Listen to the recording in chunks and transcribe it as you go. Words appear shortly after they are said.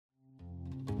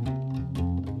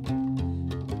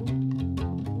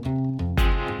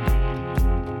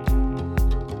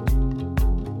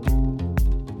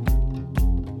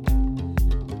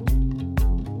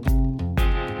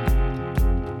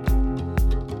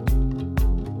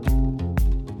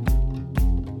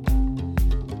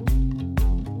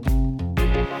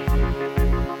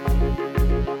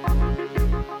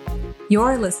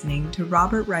You're listening to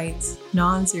Robert Wright's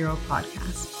Non-Zero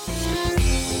Podcast.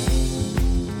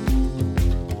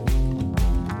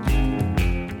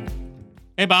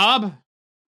 Hey, Bob.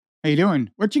 How you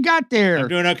doing? What you got there? I'm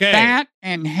doing okay. Fat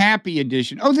and Happy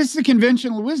edition. Oh, this is the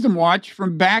Conventional Wisdom Watch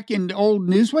from back in the old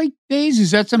Newsweek days?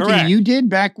 Is that something Correct. you did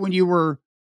back when you were,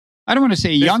 I don't want to say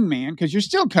a young man, because you're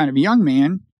still kind of a young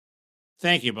man.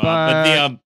 Thank you,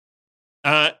 Bob.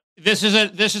 But this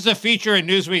is a feature in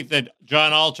Newsweek that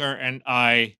John Alter and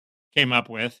I came up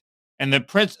with, and the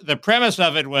premise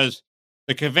of it was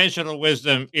the conventional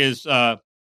wisdom is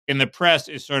in the press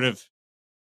is sort of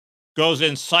goes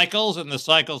in cycles, and the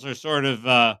cycles are sort of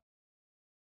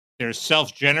they're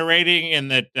self-generating in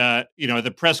that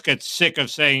the press gets sick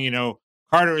of saying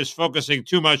Carter is focusing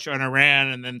too much on Iran,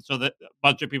 and then so that a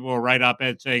bunch of people will write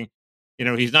op-ed saying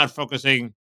he's not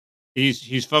focusing.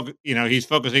 He's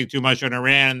focusing too much on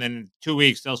Iran, and then in 2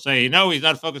 weeks they'll say no, he's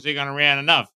not focusing on Iran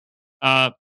enough,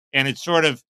 and it's sort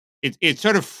of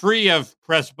free of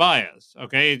press bias.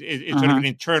 Okay, it's sort of an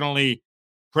internally.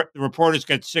 Reporters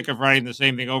get sick of writing the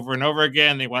same thing over and over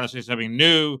again. They want to say something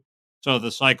new, so the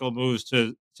cycle moves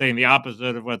to saying the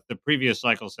opposite of what the previous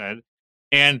cycle said.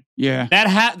 And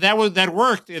that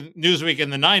worked in Newsweek in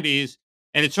the 90s,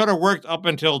 and it sort of worked up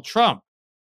until Trump,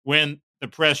 when the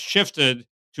press shifted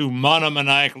to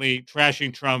monomaniacally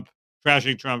trashing Trump,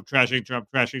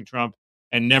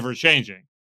 and never changing.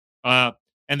 And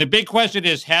the big question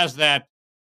is, has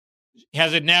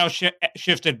it now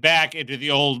shifted back into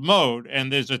the old mode?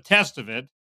 And there's a test of it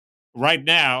right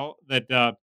now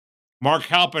that Mark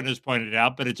Halpin has pointed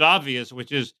out, but it's obvious,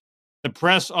 which is the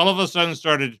press all of a sudden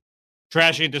started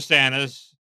trashing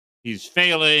DeSantis. He's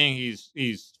failing.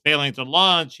 He's failing to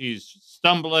launch. He's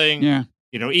stumbling. Yeah.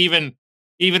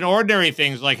 Even ordinary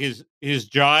things like his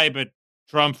jibe at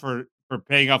Trump for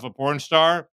paying off a porn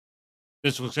star.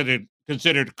 This was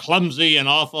considered clumsy and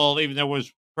awful, even though it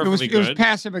was perfectly good. It was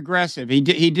passive aggressive. He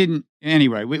didn't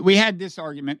anyway. We had this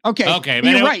argument. Okay, but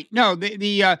you're right. No,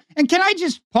 and can I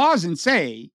just pause and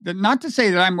say that, not to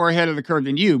say that I'm more ahead of the curve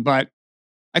than you, but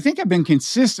I think I've been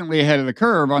consistently ahead of the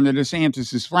curve on the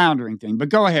DeSantis' floundering thing. But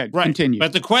go ahead, continue.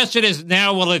 But the question is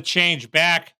now, will it change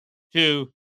back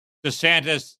to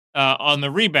DeSantis on the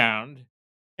rebound?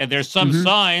 And there's some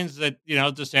signs that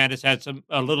DeSantis had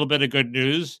a little bit of good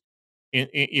news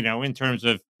in terms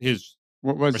of his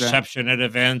reception at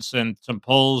events, and some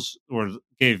polls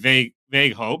gave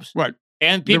vague hopes. What?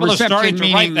 And people are starting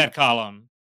to write that column.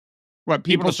 What?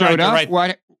 People showed up?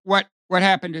 What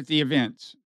happened at the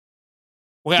events?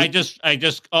 Well, I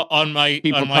just on my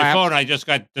phone, I just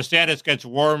got DeSantis gets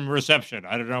warm reception.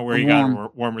 I don't know where he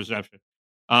got warm reception.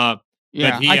 I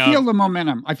feel the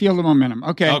momentum.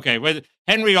 Okay. Okay. Well,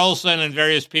 Henry Olsen and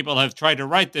various people have tried to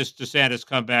write this DeSantis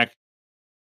comeback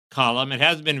column. It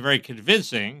hasn't been very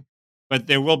convincing, but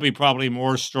there will be probably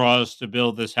more straws to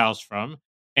build this house from.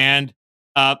 And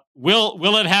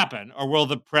will it happen, or will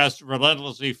the press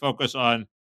relentlessly focus on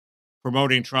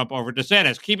promoting Trump over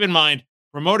DeSantis? Keep in mind,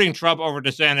 promoting Trump over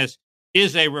DeSantis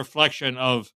is a reflection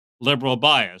of liberal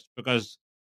bias, because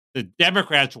the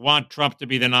Democrats want Trump to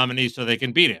be the nominee so they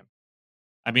can beat him.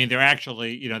 I mean, they're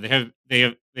actually,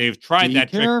 they've tried that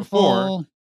trick before.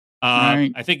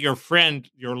 Right. I think your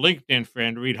LinkedIn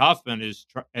friend, Reid Hoffman,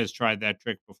 has tried that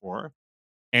trick before.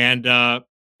 And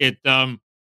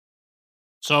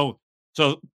so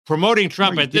promoting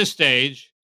Trump at this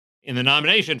stage in the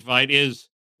nomination fight is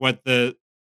what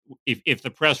if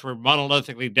the press were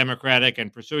monolithically Democratic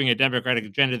and pursuing a Democratic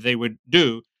agenda, they would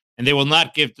do, and they will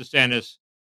not give DeSantis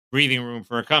breathing room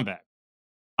for a comeback.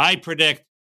 I predict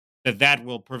that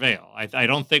will prevail. I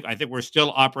think we're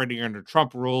still operating under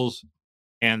Trump rules,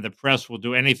 and the press will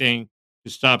do anything to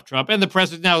stop Trump. And the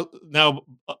press is now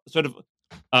sort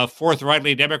of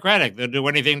forthrightly Democratic. They'll do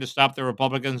anything to stop the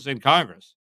Republicans in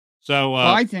Congress. So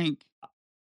I think.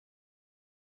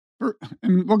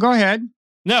 Well, go ahead.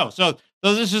 No, so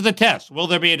this is the test. Will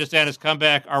there be a DeSantis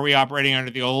comeback? Are we operating under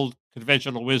the old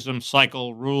conventional wisdom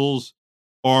cycle rules,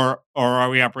 or are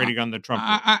we operating on the Trump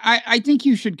rules? I think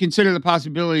you should consider the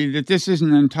possibility that this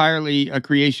isn't entirely a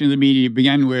creation of the media to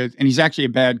begin with, and he's actually a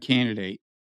bad candidate.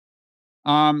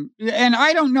 And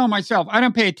I don't know myself. I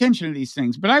don't pay attention to these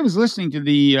things, but I was listening to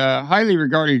the highly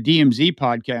regarded DMZ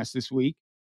podcast this week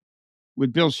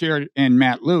with Bill Scher and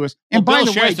Matt Lewis. And Bill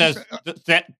Scher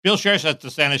says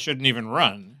DeSantis shouldn't even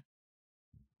run.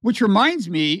 Which reminds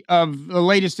me of the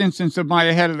latest instance of my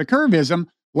ahead of the curveism.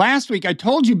 Last week, I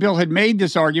told you Bill had made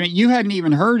this argument. You hadn't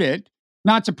even heard it.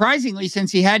 Not surprisingly,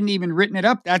 since he hadn't even written it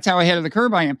up. That's how ahead of the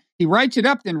curve I am. He writes it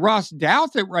up. Then Ross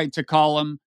Douthat writes a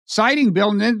column citing Bill.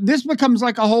 And then this becomes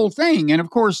like a whole thing. And of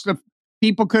course, the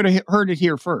people could have heard it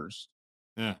here first.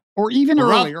 or even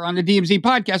earlier on the DMZ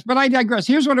podcast. But I digress.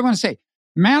 Here's what I want to say.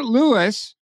 Matt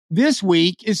Lewis this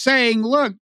week is saying,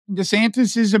 look,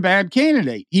 DeSantis is a bad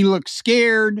candidate. He looks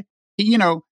scared.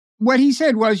 What he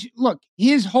said was, look,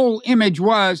 his whole image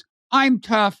was, I'm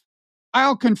tough.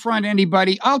 I'll confront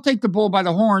anybody. I'll take the bull by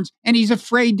the horns. And he's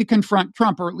afraid to confront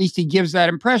Trump, or at least he gives that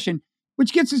impression,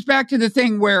 which gets us back to the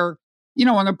thing where,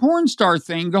 on the porn star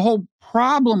thing, the whole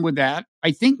problem with that,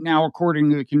 I think now, according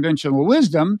to the conventional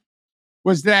wisdom,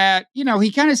 was that,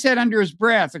 he kind of said under his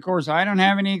breath, of course, I don't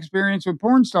have any experience with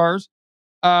porn stars.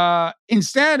 But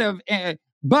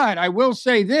I will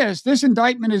say this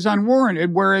indictment is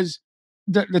unwarranted. Whereas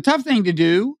the tough thing to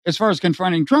do as far as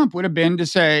confronting Trump would have been to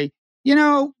say,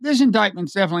 this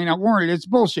indictment's definitely not warranted. It's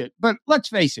bullshit. But let's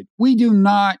face it, we do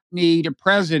not need a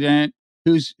president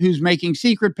who's making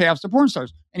secret payoffs to porn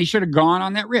stars. And he should have gone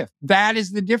on that riff. That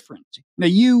is the difference. Now,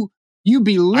 you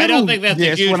belittled I don't think that's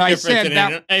this a huge when difference. I said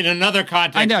that. In another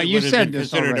context, I know, it you would have said been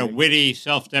this considered already. a witty,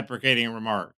 self-deprecating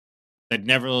remark that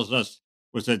nevertheless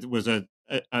was a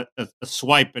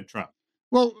swipe at Trump.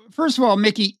 Well, first of all,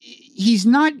 Mickey, he's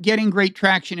not getting great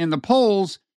traction in the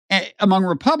polls among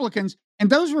Republicans. And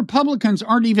those Republicans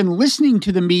aren't even listening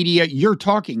to the media you're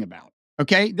talking about.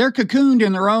 Okay. They're cocooned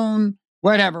in their own,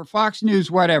 whatever, Fox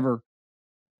News, whatever.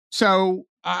 So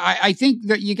I think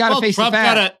that you got to face Trump the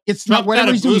fact it's not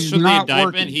whatever he's doing is not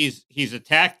working. He's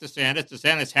attacked DeSantis.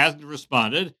 DeSantis hasn't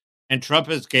responded, and Trump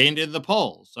has gained in the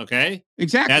polls. Okay.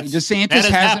 Exactly. DeSantis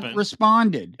hasn't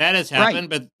responded. That has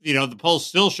happened. Right. But, the polls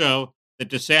still show that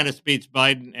DeSantis beats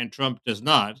Biden and Trump does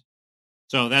not.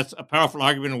 So that's a powerful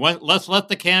argument. Let's let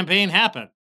the campaign happen.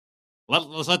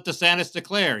 Let's let DeSantis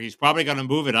declare. He's probably going to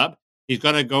move it up. He's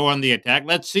going to go on the attack.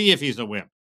 Let's see if he's a wimp.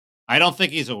 I don't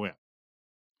think he's a wimp.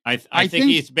 I think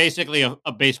he's basically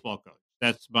a baseball coach.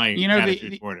 That's my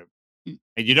attitude toward him.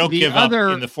 And you don't give up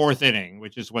in the fourth inning,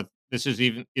 which is what this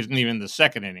isn't even the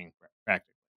second inning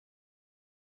practically.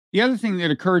 The other thing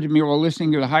that occurred to me while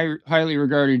listening to the highly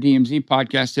regarded DMZ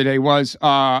podcast today was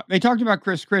they talked about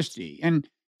Chris Christie, and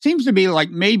seems to be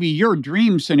like maybe your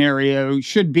dream scenario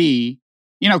should be,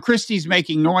 Christie's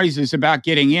making noises about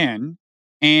getting in,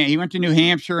 and he went to New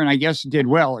Hampshire and I guess did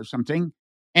well or something.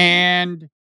 And,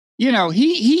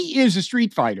 he is a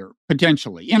street fighter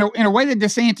potentially in a way that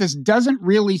DeSantis doesn't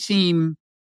really seem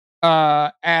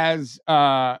as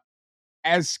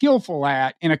skillful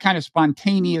at, in a kind of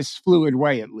spontaneous, fluid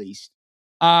way, at least.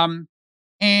 And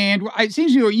it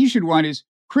seems to me what you should want is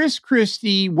Chris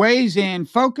Christie weighs in,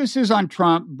 focuses on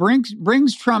Trump,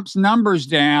 brings Trump's numbers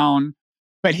down,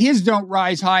 but his don't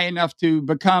rise high enough to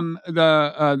become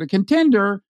the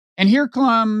contender. And here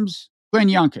comes Glenn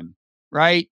Youngkin,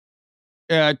 right?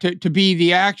 To be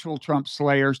the actual Trump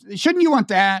slayer. Shouldn't you want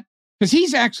that? Because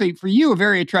he's actually, for you, a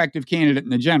very attractive candidate in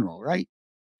the general, right?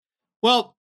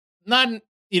 Well, not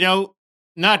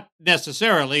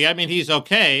necessarily. I mean, he's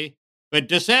okay. But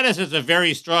DeSantis has a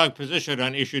very strong position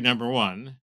on issue number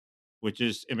one, which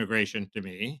is immigration to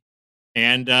me.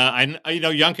 And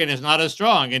Youngkin is not as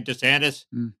strong. And DeSantis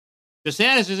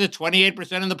is at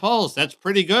 28% in the polls. That's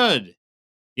pretty good.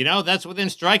 That's within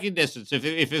striking distance.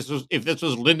 If this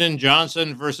was Lyndon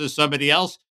Johnson versus somebody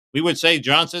else, we would say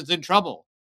Johnson's in trouble.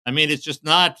 I mean, it's just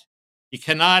not.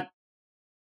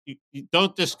 You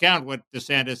don't discount what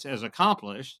DeSantis has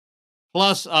accomplished.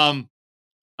 Plus,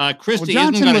 Christie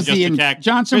isn't going to just attack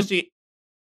Johnson. Christie.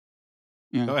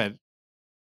 Yeah. Go ahead.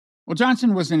 Well,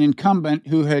 Johnson was an incumbent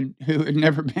who had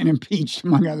never been impeached,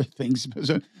 among other things.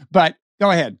 But go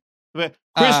ahead. But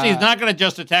Christie's not going to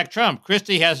just attack Trump.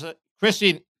 Christie has a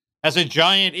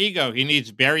giant ego. He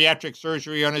needs bariatric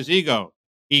surgery on his ego.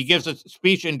 He gives a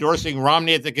speech endorsing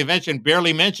Romney at the convention,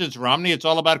 barely mentions Romney. It's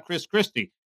all about Chris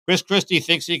Christie. Chris Christie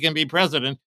thinks he can be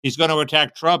president. He's going to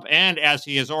attack Trump and, as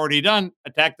he has already done,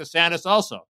 attack DeSantis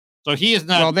also. So he is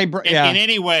not in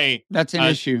any way. That's an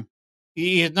issue.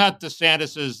 He is not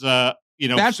DeSantis's,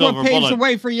 That's silver what paves bullet. the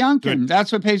way for Youngkin.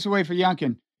 That's what paves the way for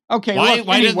Youngkin. Okay.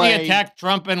 Why doesn't he attack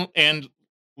Trump and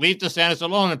leave DeSantis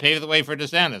alone and pave the way for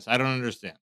DeSantis? I don't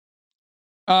understand.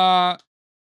 I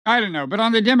don't know. But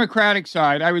on the Democratic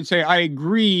side, I would say I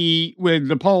agree with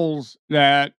the polls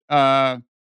that, no,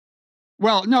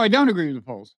 I don't agree with the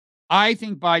polls. I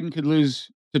think Biden could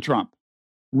lose to Trump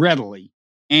readily.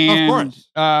 And,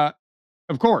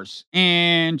 of course.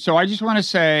 And so I just want to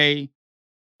say,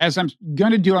 as I'm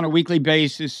going to do on a weekly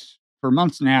basis for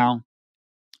months now,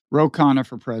 Ro Khanna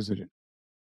for president.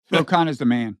 Ro Khanna's the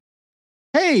man.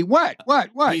 Hey, what?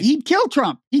 He'd kill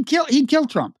Trump. He'd kill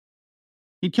Trump.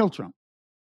 He'd kill Trump.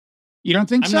 You don't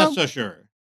think so? I'm not so sure.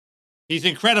 He's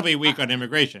incredibly weak on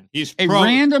immigration. He's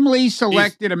randomly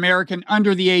selected American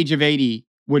under the age of 80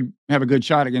 would have a good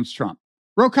shot against Trump.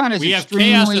 Ro Khanna is we have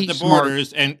extremely chaos at the smart.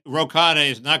 borders, and Ro Khanna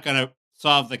is not going to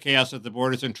solve the chaos at the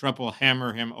borders, and Trump will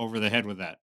hammer him over the head with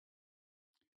that.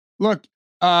 Look,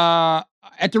 at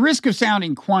the risk of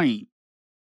sounding quaint,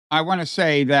 I want to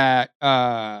say that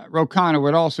Ro Khanna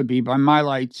would also be, by my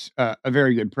lights, a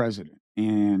very good president.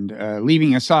 And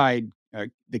leaving aside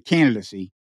the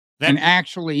candidacy, and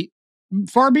actually,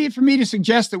 far be it for me to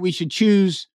suggest that we should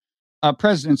choose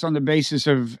presidents on the basis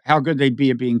of how good they'd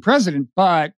be at being president,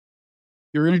 but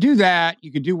you're going to do that. You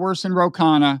could do worse than Ro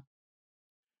Khanna.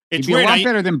 It's You'd be weird. a lot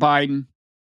better than Biden.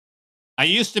 I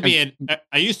used to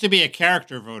be a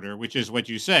character voter, which is what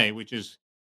you say, which is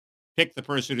pick the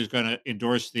person who's going to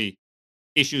endorse the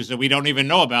issues that we don't even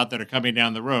know about that are coming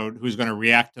down the road, who's going to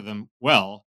react to them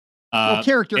well.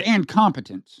 Character and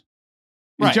competence.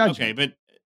 And right. judgment. Okay.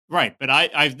 But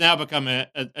I've now become a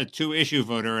 2-issue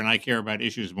voter, and I care about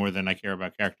issues more than I care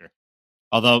about character.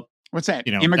 Although, what's that?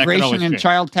 You know, Immigration that and change.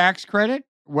 child tax credit?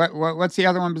 What's the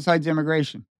other one besides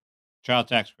immigration? Child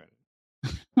tax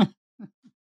credit.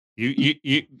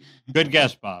 you good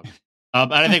guess, Bob.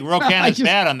 And I think Ro Khanna is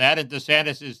bad on that, and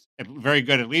DeSantis is very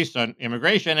good, at least on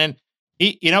immigration. And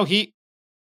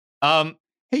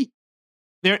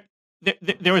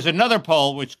there was another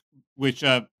poll which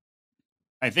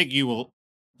I think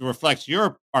reflects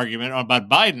your argument about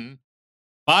Biden.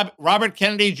 Robert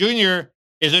Kennedy Jr.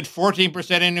 is at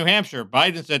 14% in New Hampshire.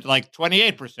 Biden's at like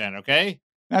 28%. Okay,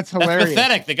 that's hilarious. That's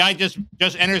pathetic. The guy just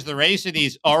enters the race and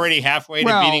he's already halfway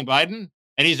to beating Biden,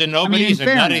 and he's a nobody. He's a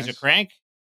nut. He's a crank.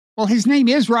 Well, his name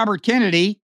is Robert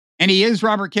Kennedy, and he is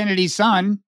Robert Kennedy's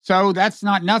son. So that's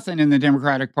not nothing in the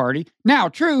Democratic Party. Now,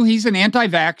 true, he's an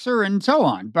anti-vaxxer and so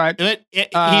on, but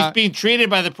he's being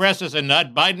treated by the press as a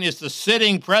nut. Biden is the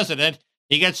sitting president.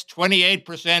 He gets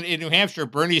 28% in New Hampshire.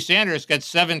 Bernie Sanders gets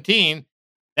 17%.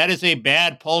 That is a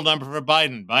bad poll number for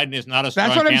Biden. Biden is not a strong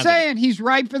candidate. That's what I'm saying. He's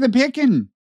ripe for the picking.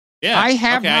 Yeah, I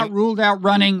have not ruled out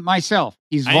running myself.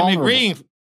 He's vulnerable. I'm agreeing.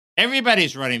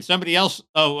 Everybody's running. Somebody else.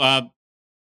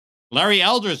 Larry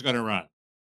Elder is going to run.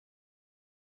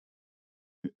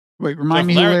 Wait, remind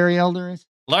me who Larry Elder is?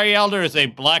 Larry Elder is a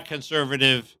black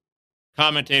conservative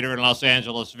commentator in Los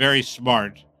Angeles, very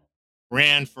smart,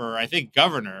 ran for, I think,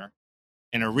 governor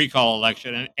in a recall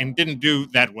election and didn't do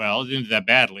that well, didn't do that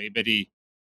badly, but he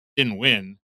didn't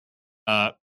win.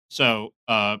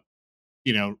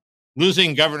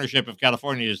 Losing governorship of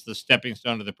California is the stepping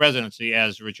stone to the presidency,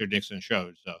 as Richard Nixon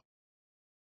showed. So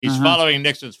he's following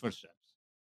Nixon's footsteps.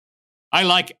 I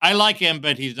like him,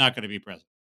 but he's not going to be president.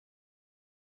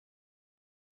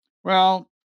 Well,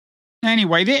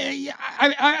 anyway,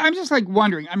 I'm just like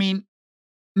wondering. I mean,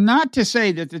 not to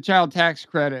say that the child tax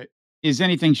credit is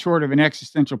anything short of an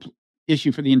existential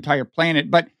issue for the entire planet,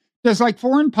 but does like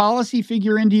foreign policy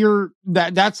figure into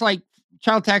that's like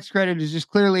child tax credit is just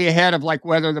clearly ahead of like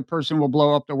whether the person will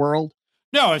blow up the world?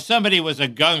 No, if somebody was a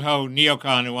gung-ho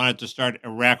neocon who wanted to start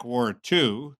Iraq War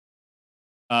II,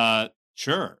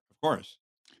 sure, of course.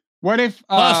 What if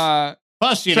plus,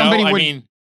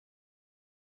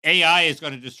 AI is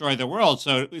going to destroy the world.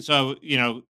 So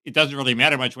it doesn't really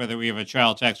matter much whether we have a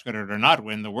child tax credit or not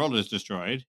when the world is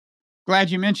destroyed. Glad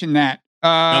you mentioned that.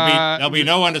 There'll be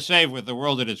no one to save with the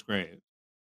world at its grave.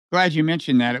 Glad you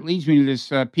mentioned that. It leads me to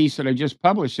this piece that I just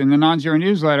published in the Non-Zero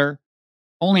newsletter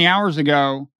only hours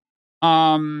ago.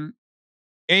 AI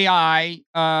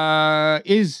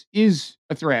is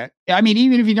a threat. I mean,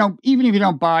 even if you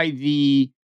don't buy the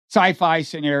sci-fi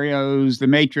scenarios, the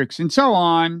Matrix, and so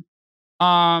on.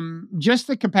 Just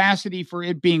the capacity for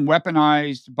it being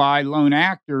weaponized by lone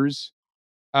actors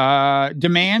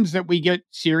demands that we get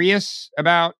serious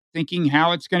about thinking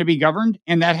how it's going to be governed.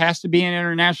 And that has to be an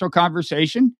international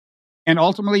conversation. And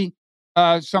ultimately,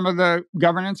 some of the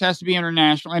governance has to be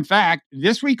international. In fact,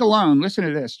 this week alone, listen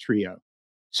to this trio.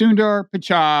 Sundar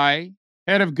Pichai,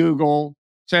 head of Google,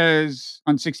 says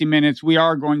on 60 Minutes, we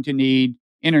are going to need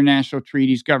international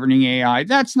treaties governing AI.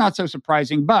 That's not so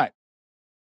surprising, but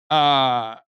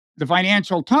the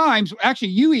Financial Times, actually,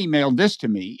 you emailed this to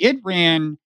me. It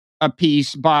ran a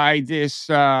piece by this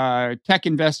tech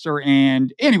investor.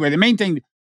 And anyway, the main thing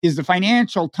is the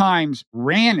Financial Times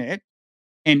ran it,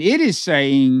 and it is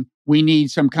saying we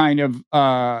need some kind of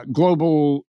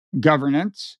global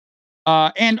governance.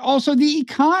 And also The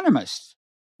Economist,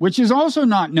 which is also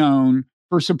not known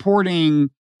for supporting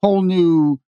whole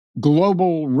new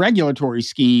global regulatory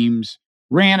schemes,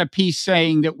 ran a piece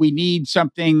saying that we need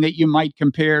something that you might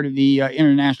compare to the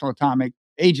International Atomic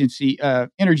Agency,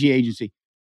 Energy Agency.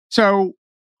 So,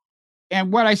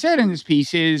 and what I said in this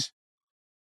piece is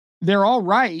they're all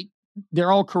right.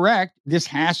 They're all correct. This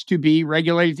has to be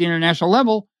regulated at the international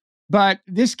level, but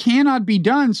this cannot be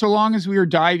done so long as we are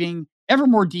diving ever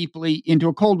more deeply into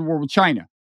a Cold War with China.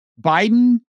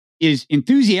 Biden is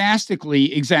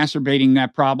enthusiastically exacerbating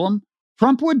that problem.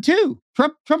 Trump would too.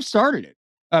 Trump started it.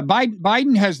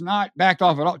 Biden has not backed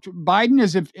off at all. Biden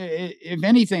has, if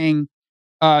anything,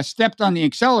 stepped on the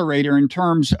accelerator in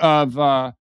terms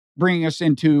of bringing us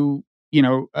into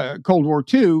Cold War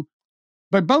II.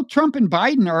 But both Trump and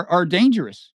Biden are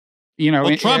dangerous,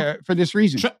 for this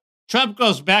reason. Trump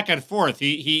goes back and forth.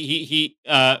 He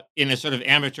in a sort of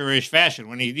amateurish fashion.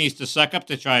 When he needs to suck up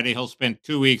to China, he'll spend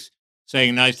 2 weeks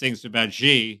saying nice things about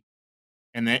Xi,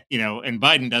 and then and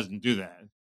Biden doesn't do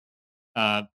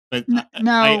that. But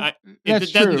no,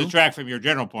 it doesn't detract from your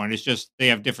general point. It's just they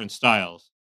have different styles.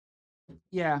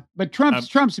 Yeah, but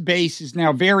Trump's base is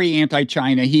now very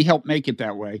anti-China. He helped make it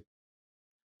that way.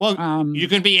 Well, you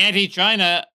can be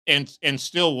anti-China and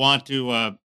still want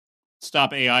to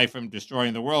stop AI from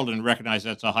destroying the world and recognize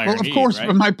that's a higher need. Of course, right?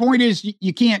 But my point is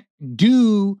you can't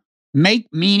make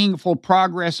meaningful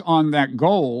progress on that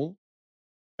goal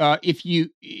if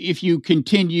you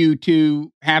continue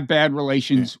to have bad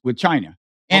relations with China.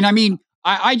 And I mean,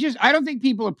 I don't think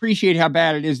people appreciate how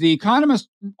bad it is. The Economist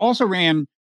also ran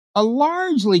a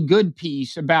largely good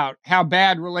piece about how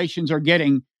bad relations are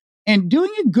getting and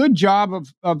doing a good job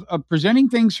of presenting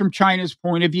things from China's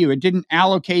point of view. It didn't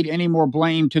allocate any more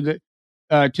blame to the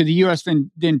U.S.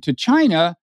 than to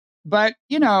China. But,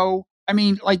 I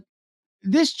mean, like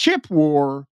this chip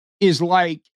war is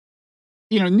like,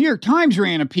 New York Times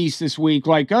ran a piece this week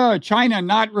like, China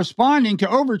not responding to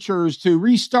overtures to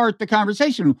restart the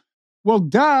conversation. Well,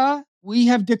 duh, we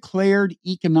have declared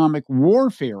economic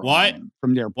warfare on them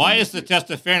from their point Why of is the view.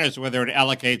 test of fairness whether it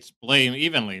allocates blame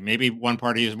evenly? Maybe one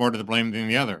party is more to the blame than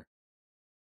the other.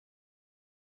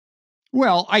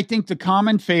 Well, I think the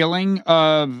common failing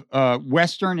of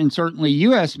Western and certainly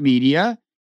U.S. media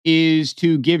is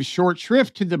to give short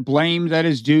shrift to the blame that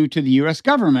is due to the U.S.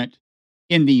 government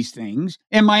in these things.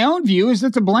 And my own view is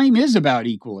that the blame is about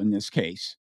equal in this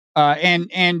case.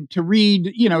 And to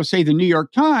read, say the New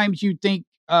York Times, you'd think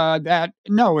that,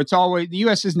 no, it's always, the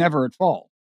U.S. is never at fault.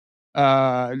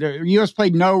 The U.S.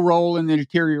 played no role in the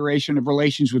deterioration of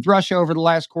relations with Russia over the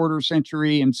last quarter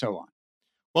century and so on.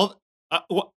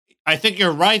 Well, I think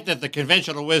you're right that the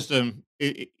conventional wisdom,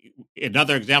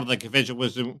 another example of the conventional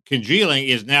wisdom congealing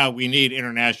is now we need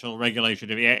international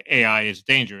regulation of AI is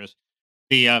dangerous.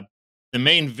 The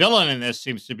main villain in this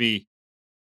seems to be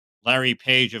Larry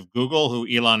Page of Google, who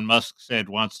Elon Musk said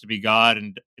wants to be God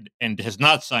and has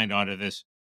not signed on to this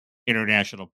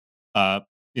international,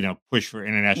 push for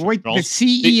international controls.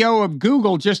 The CEO of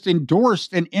Google just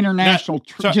endorsed an international,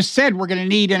 just said we're going to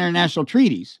need international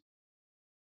treaties.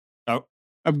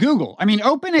 Of Google. I mean,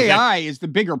 OpenAI is the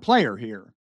bigger player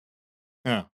here.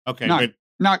 Yeah. Okay.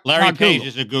 Not Larry Page Google.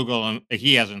 is a Google and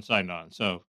he hasn't signed on.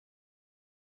 So.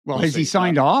 Well, has he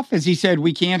signed off? Has he said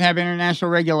we can't have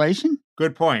international regulation?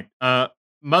 Good point. I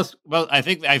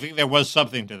think there was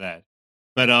something to that,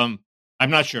 but I'm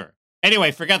not sure. Anyway,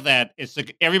 forget that.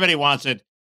 Everybody wants it.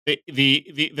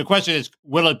 The question is,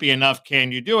 will it be enough?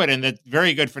 Can you do it? And that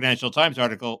very good Financial Times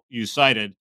article you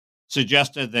cited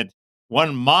suggested that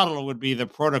one model would be the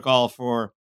protocol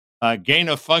for gain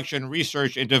of function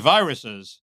research into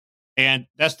viruses, and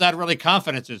that's not really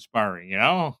confidence inspiring,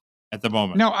 at the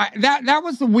moment. No, that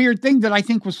was the weird thing that I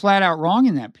think was flat out wrong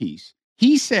in that piece.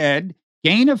 He said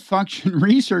gain of function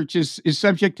research is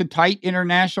subject to tight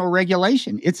international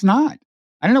regulation. It's not.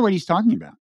 I don't know what he's talking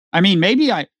about. I mean,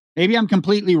 maybe I'm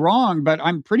completely wrong, but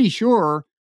I'm pretty sure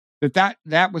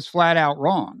that was flat out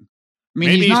wrong. I mean,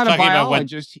 maybe he's not a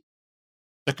biologist.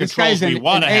 The controls we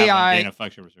want to have on gain of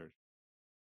function research.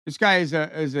 This guy is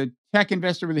a tech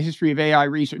investor with a history of AI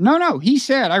research. No, he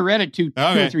said, I read it two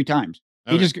or three times.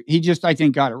 Okay. He just I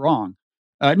think got it wrong.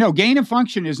 No, gain of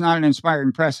function is not an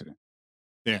inspiring precedent.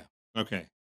 Yeah. Okay.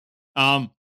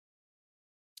 But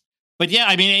yeah,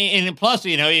 I mean, and plus,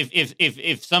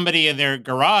 if somebody in their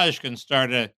garage can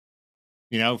start to,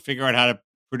 figure out how to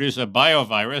produce a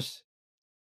biovirus,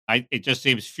 it just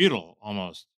seems futile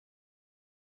almost.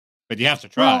 But you have to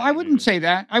try. Well, I wouldn't say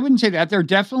that. There are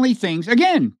definitely things.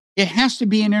 Again, it has to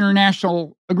be an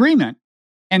international agreement,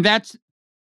 and that's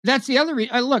the other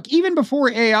reason. Look, even before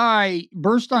AI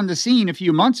burst on the scene a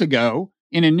few months ago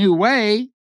in a new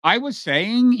way, I was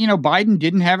saying, Biden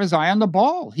didn't have his eye on the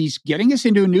ball. He's getting us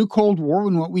into a new Cold War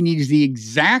when what we need is the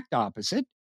exact opposite.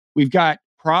 We've got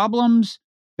problems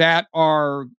that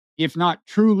are, if not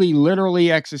truly,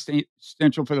 literally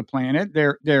existential for the planet.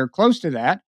 They're close to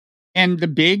that. And the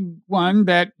big one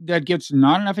that gets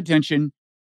not enough attention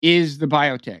is the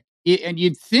biotech. And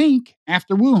you'd think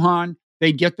after Wuhan,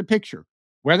 they'd get the picture.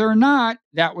 Whether or not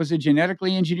that was a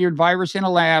genetically engineered virus in a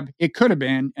lab, it could have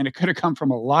been, and it could have come from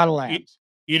a lot of labs.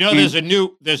 There's a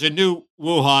new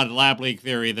Wuhan lab leak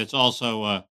theory that's also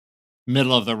a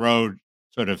middle of the road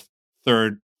sort of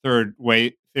third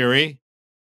way theory.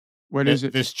 What is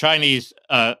it? This Chinese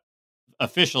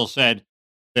official said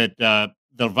that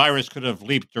the virus could have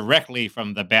leaped directly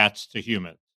from the bats to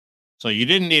humans. So you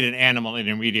didn't need an animal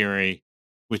intermediary,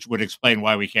 which would explain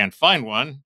why we can't find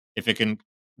one if it can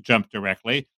jump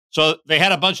directly. So they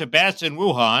had a bunch of bats in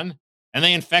Wuhan, and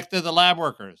they infected the lab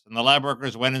workers, and the lab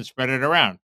workers went and spread it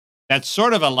around. That's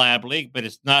sort of a lab leak, but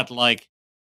it's not like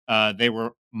they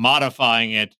were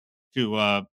modifying it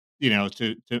to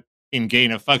in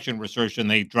gain of function research, and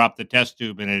they dropped the test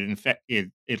tube and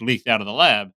it leaked out of the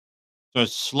lab. So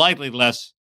it's slightly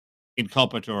less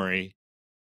inculpatory.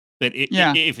 But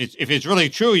if it's really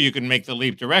true, you can make the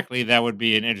leap directly. That would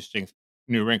be an interesting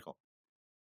new wrinkle.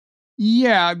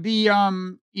 Yeah,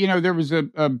 there was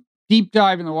a deep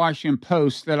dive in the Washington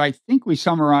Post that I think we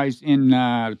summarized in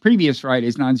the previous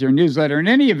Friday's Non-Zero newsletter. In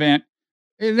any event,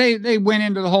 they went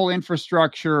into the whole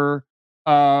infrastructure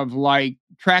of like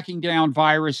tracking down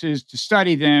viruses to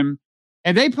study them.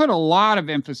 And they put a lot of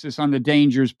emphasis on the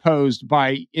dangers posed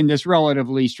in this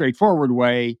relatively straightforward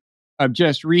way of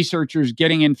just researchers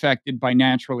getting infected by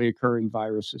naturally occurring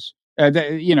viruses.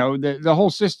 The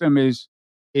whole system is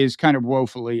kind of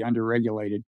woefully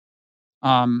underregulated.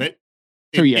 But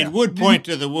it would point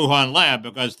to the Wuhan lab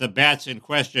because the bats in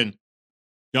question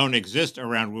don't exist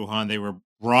around Wuhan. They were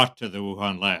brought to the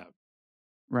Wuhan lab.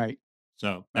 Right.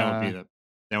 So that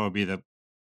would be the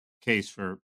case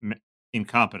for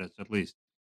incompetence, at least.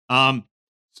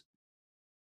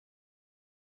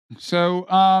 So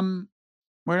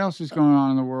what else is going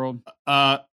on in the world?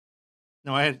 No,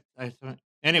 I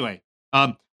anyway.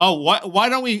 Why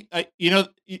don't we?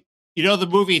 The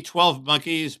movie 12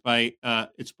 Monkeys by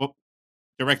it's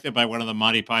directed by one of the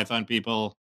Monty Python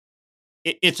people.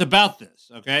 It's about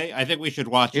this. Okay, I think we should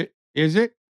watch it. Is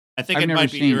it? I think it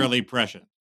might be eerily prescient.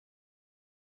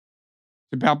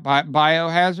 It's about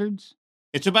biohazards.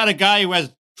 It's about a guy who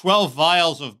has 12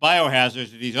 vials of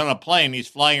biohazards, and he's on a plane. He's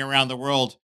flying around the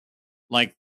world,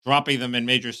 like dropping them in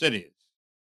major cities.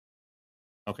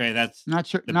 Okay, that's not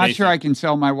sure. Not sure I can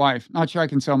sell my wife. Not sure I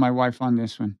can sell my wife on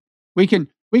this one. We can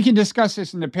discuss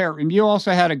this in the parrot room. You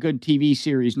also had a good TV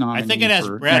series nominee. I think it has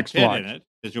Brad Pitt in it.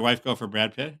 Does your wife go for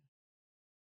Brad Pitt?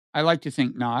 I like to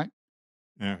think not.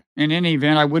 Yeah. In any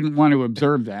event, I wouldn't want to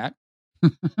observe that.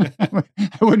 I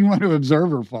wouldn't want to observe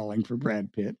her falling for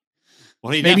Brad Pitt.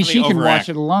 Well, maybe she can watch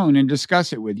it alone and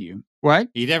discuss it with you. What?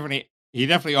 He definitely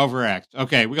overacts.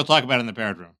 Okay, we'll talk about it in the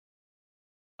parrot room.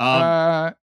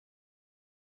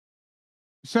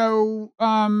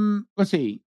 Let's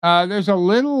see. There's a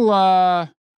little.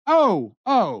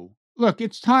 Look,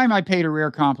 it's time I paid a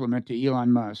rare compliment to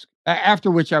Elon Musk.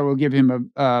 After which I will give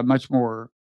him a much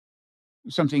more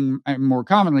something I more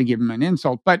commonly give him an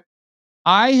insult. But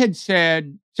I had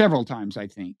said several times,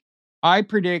 I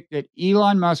predict that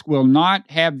Elon Musk will not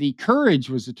have the courage,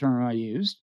 was the term I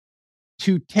used,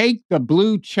 to take the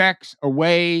blue checks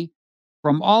away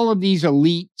from all of these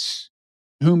elites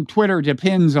whom Twitter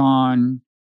depends on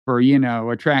for,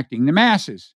 attracting the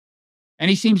masses. And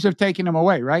he seems to have taken them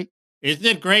away, right? Isn't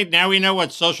it great? Now we know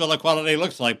what social equality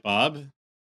looks like, Bob.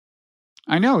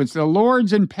 I know. It's the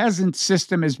lords and peasants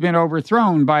system has been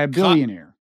overthrown by a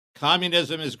billionaire.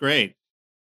 Communism is great.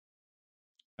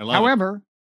 However,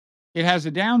 it has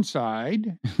a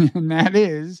downside, and that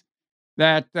is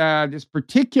that this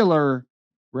particular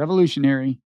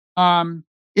revolutionary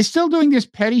is still doing this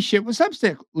petty shit with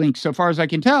Substack links, so far as I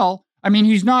can tell. I mean,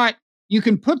 he's not, you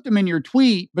can put them in your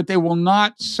tweet, but they will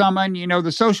not summon,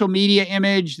 the social media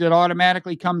image that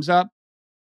automatically comes up,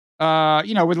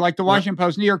 with like the Washington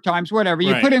Post, New York Times, whatever.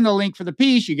 You put in the link for the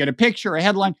piece, you get a picture, a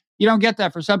headline. You don't get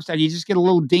that for Substack. You just get a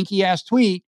little dinky ass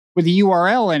tweet with a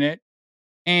URL in it.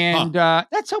 And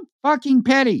that's so fucking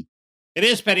petty. It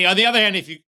is petty. On the other hand,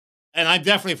 and I'm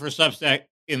definitely for Substack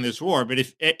in this war, but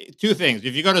two things.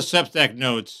 If you go to Substack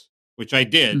notes, which I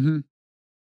did,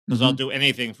 because I'll do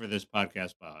anything for this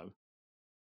podcast, Bob,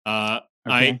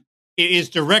 it is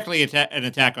directly an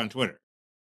attack on Twitter.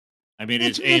 I mean,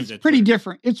 it's aimed at pretty Twitter.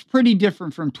 different. It's pretty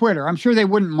different from Twitter. I'm sure they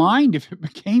wouldn't mind if it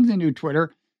became the new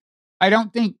Twitter. I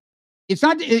don't think it's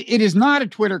not. It is not a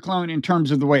Twitter clone in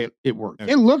terms of the way it works.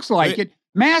 Okay. It looks like it.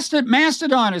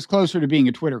 Mastodon is closer to being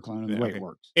a Twitter clone in the way it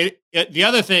works. The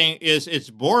other thing is it's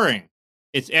boring.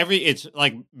 It's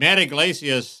like Matt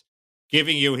Iglesias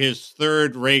giving you his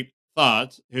third-rate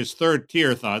thoughts, his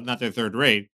third-tier thought, not their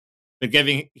third-rate, but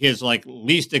giving his like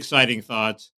least exciting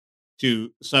thoughts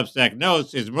to Substack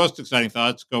notes. His most exciting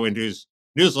thoughts go into his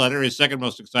newsletter. His second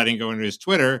most exciting going to his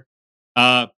Twitter.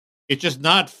 It's just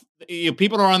not.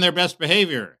 People are on their best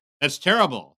behavior. That's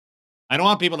terrible. I don't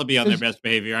want people to be on their best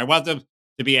behavior. I want them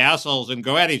to be assholes and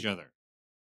go at each other.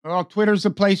 Well, Twitter's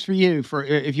a place for you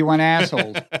if you want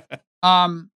assholes. I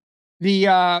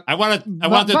want them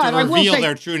to reveal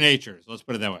their true natures. Let's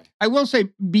put it that way. I will say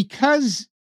because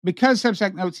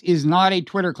Substack Notes is not a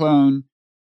Twitter clone,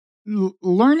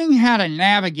 learning how to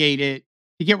navigate it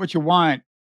to get what you want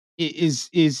is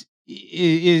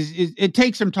it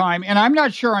takes some time, and I'm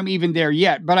not sure I'm even there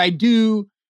yet. But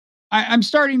I'm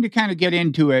starting to kind of get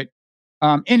into it.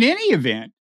 In any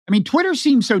event, I mean, Twitter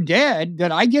seems so dead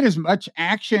that I get as much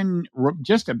action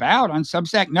just about on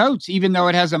Substack Notes, even though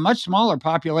it has a much smaller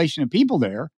population of people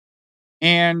there.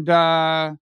 And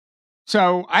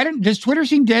so does Twitter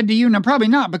seem dead to you? No, probably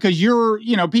not, because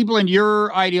people in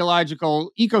your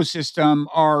ideological ecosystem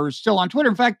are still on Twitter.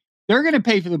 In fact, they're going to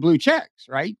pay for the blue checks,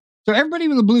 right? So everybody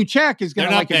with a blue check is going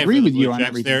to agree with you on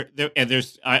everything.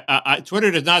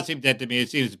 Twitter does not seem dead to me. It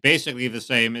seems basically the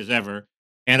same as ever.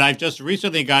 And I've just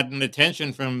recently gotten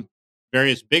attention from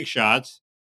various big shots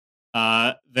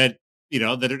that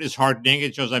it is heartening.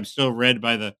 It shows I'm still read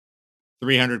by the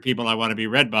 300 people I want to be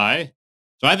read by.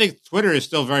 So I think Twitter is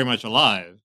still very much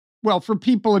alive. Well, for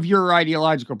people of your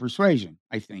ideological persuasion,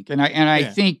 I think, I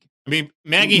think. I mean,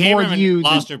 Maggie Haberman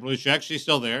lost her blue check. She's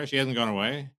still there. She hasn't gone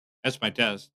away. That's my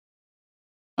test.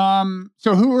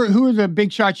 So who are the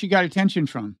big shots you got attention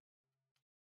from?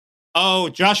 Oh,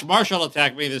 Josh Marshall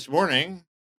attacked me this morning.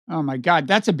 Oh my God,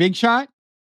 that's a big shot,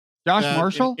 Josh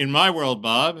Marshall. In my world,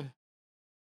 Bob,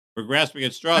 we're grasping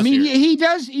at straws. I mean, here. he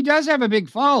does have a big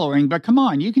following, but come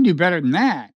on, you can do better than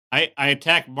that. I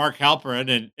attacked Mark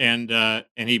Halperin and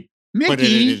he Mickey, put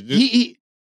it in his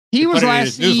he was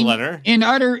last seen newsletter.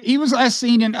 He was last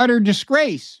seen in utter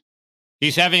disgrace.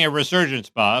 He's having a resurgence,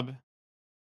 Bob.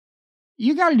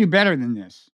 You got to do better than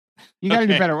this. You got to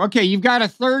do better. Okay, you've got a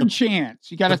third chance.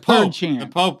 You got a third chance. The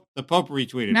Pope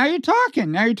retweeted. Now you're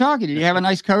talking. Did you have a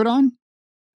nice coat on?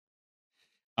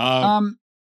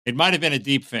 It might have been a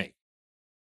deep fake.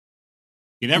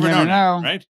 You never know,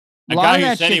 right? A lot of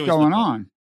that shit going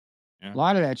on. Yeah. A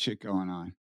lot of that shit going on.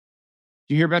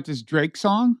 Did you hear about this Drake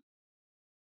song?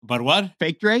 About what?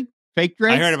 Fake Drake? Fake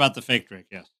Drake? I heard about the fake Drake,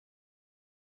 yes.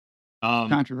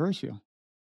 Controversial.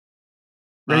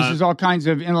 Raises all kinds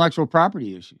of intellectual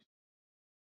property issues.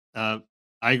 I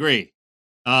agree.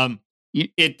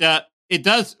 It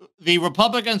does. The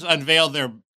Republicans unveiled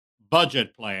their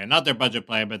budget plan, not their budget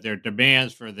plan, but their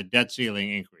demands for the debt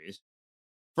ceiling increase.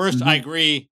 First, I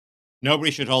agree.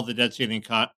 Nobody should hold the debt ceiling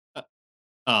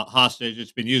hostage.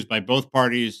 It's been used by both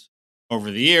parties over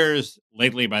the years,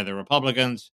 lately by the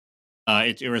Republicans.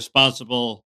 It's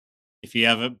irresponsible. If you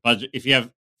have a budget, if you have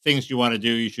things you want to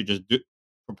do, you should just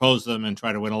propose them and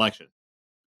try to win elections.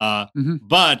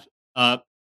 But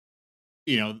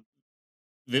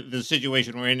the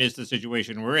situation we're in is the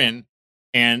situation we're in,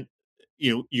 and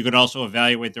you could also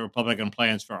evaluate the Republican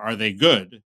plans for, are they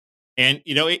good? And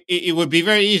it would be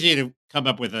very easy to come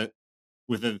up with a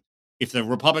if the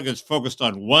Republicans focused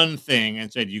on one thing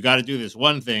and said, you got to do this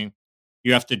one thing,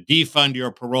 you have to defund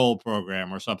your parole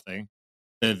program or something.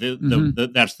 That's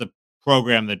the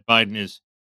program that Biden is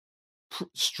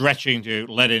stretching to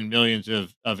let in millions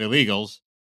of illegals.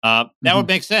 That would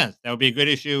make sense. That would be a good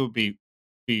issue. Be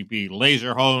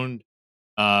laser honed.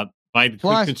 Biden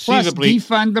could conceivably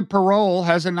defund the parole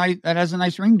has a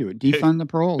nice ring to it. Defund the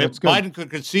parole. That's good. Biden could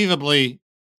conceivably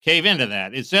cave into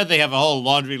that. It said they have a whole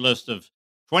laundry list of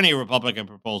 20 Republican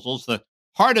proposals. The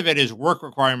heart of it is work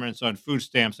requirements on food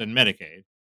stamps and Medicaid.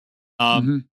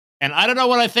 And I don't know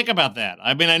what I think about that.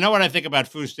 I mean, I know what I think about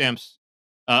food stamps,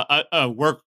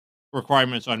 work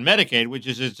requirements on Medicaid, which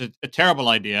is it's a terrible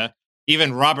idea.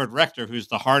 Even Robert Rector, who's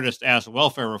the hardest ass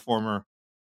welfare reformer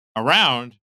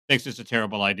around, thinks it's a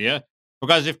terrible idea,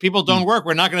 because if people don't work,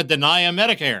 we're not going to deny them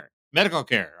medical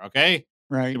care. Okay.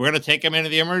 Right. We're going to take them into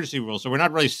the emergency rule. So we're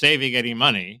not really saving any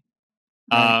money.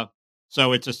 Right.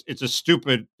 So it's a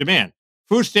stupid demand.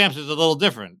 Food stamps is a little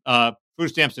different. Food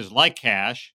stamps is like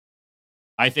cash.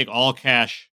 I think all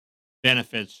cash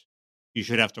benefits, you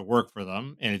should have to work for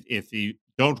them. And if you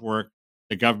don't work,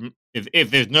 the government,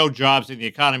 if there's no jobs in the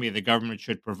economy, the government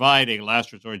should provide a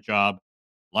last resort job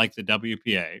like the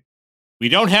WPA. We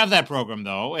don't have that program,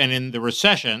 though. And in the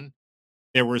recession,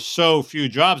 there were so few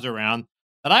jobs around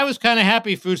that I was kind of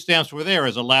happy food stamps were there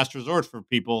as a last resort for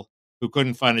people who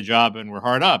couldn't find a job and were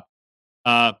hard up.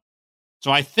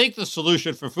 So I think the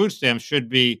solution for food stamps should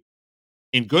be,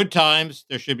 in good times,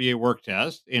 there should be a work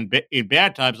test. In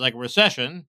bad times, like a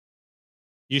recession,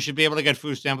 you should be able to get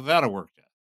food stamps without a work test.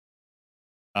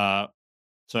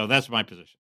 So that's my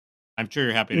position. I'm sure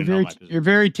you're happy to know my position. You're a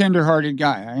very tender-hearted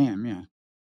guy. I am, yeah.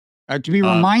 To be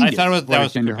reminded, I thought that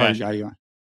was tender-hearted guy you are.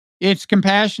 It's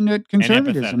compassionate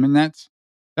conservatism, and that's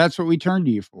what we turn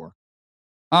to you for.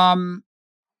 I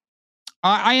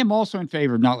am also in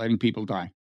favor of not letting people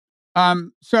die.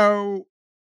 So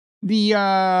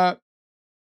the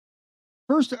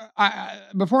first,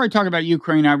 before I talk about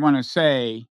Ukraine, I want to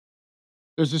say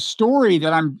there's a story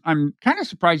that I'm kind of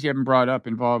surprised you haven't brought up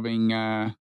involving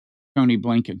Tony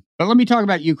Blinken. But let me talk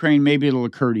about Ukraine. Maybe it'll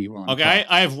occur to you. Okay,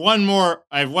 I have one more.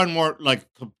 Like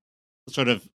sort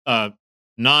of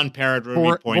non-parody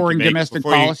point. Boring domestic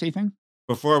policy thing.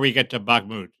 Before we get to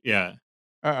Bakhmut, yeah.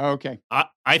 Okay.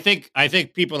 I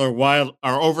think people are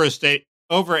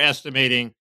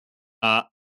overestimating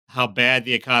how bad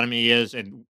the economy is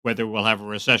and whether we'll have a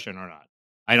recession or not.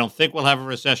 I don't think we'll have a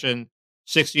recession.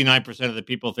 69% of the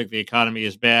people think the economy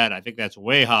is bad. I think that's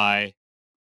way high.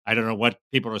 I don't know what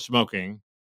people are smoking,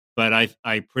 but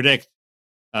I predict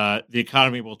the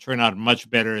economy will turn out much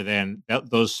better than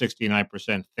those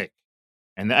 69% think.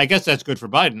 And I guess that's good for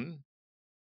Biden.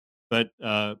 But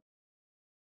I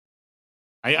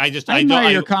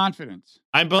admire your confidence.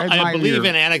 I believe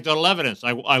in anecdotal evidence.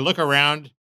 I look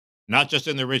around, not just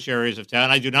in the rich areas of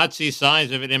town. I do not see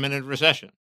signs of an imminent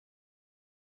recession.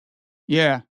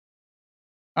 Yeah.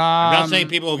 I'm not saying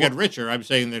people will get richer. I'm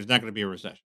saying there's not going to be a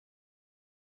recession.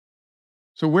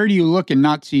 So where do you look and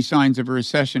not see signs of a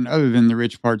recession other than the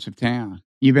rich parts of town?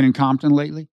 You've been in Compton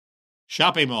lately?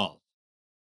 Shopping malls.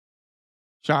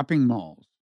 Shopping malls.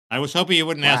 I was hoping you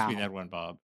wouldn't ask me that one,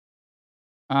 Bob.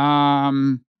 I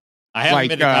haven't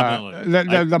been to Compton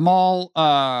lately. The mall,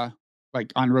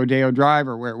 like on Rodeo Drive,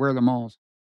 or where are the malls?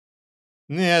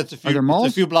 Yeah, it's a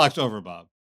few blocks over, Bob.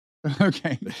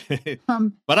 Okay.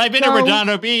 But I've been to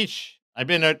Redondo Beach. I've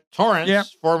been at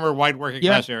Torrance, former white working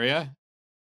class area.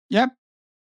 Yep.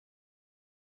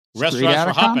 Restaurants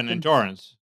for hopping in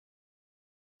Torrance.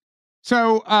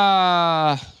 So,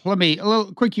 a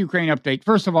little quick Ukraine update.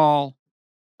 First of all,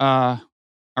 our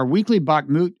weekly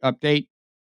Bakhmut update.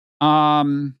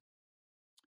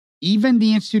 Even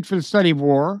the Institute for the Study of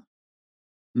War,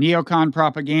 neocon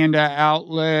propaganda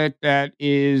outlet that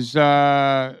is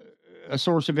a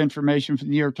source of information for the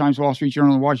New York Times, Wall Street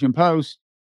Journal, and Washington Post,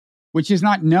 which is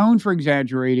not known for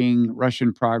exaggerating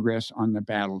Russian progress on the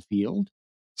battlefield,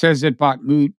 says that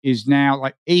Bakhmut is now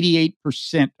like 88%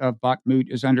 of Bakhmut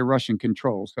is under Russian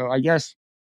control. So I guess,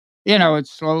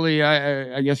 it's slowly,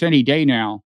 I guess any day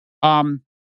now. I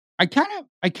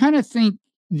kind of think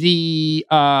the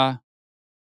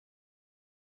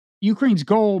Ukraine's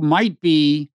goal might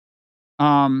be,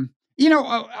 I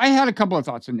had a couple of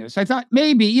thoughts on this. I thought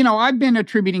maybe, I've been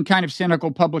attributing kind of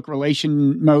cynical public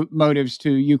relation motives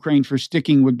to Ukraine for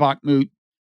sticking with Bakhmut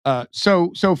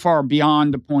so far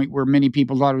beyond the point where many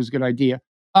people thought it was a good idea.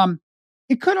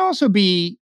 It could also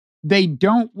be they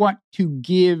don't want to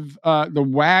give the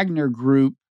Wagner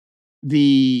group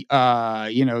the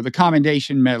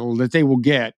commendation medal that they will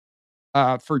get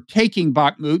for taking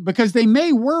Bakhmut, because they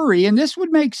may worry, and this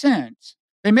would make sense.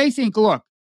 They may think, look,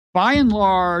 by and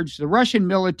large, the Russian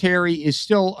military is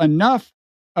still enough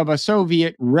of a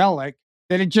Soviet relic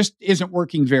that it just isn't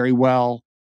working very well.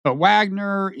 But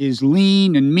Wagner is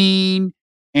lean and mean,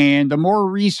 and the more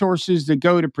resources that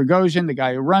go to Prigozhin, the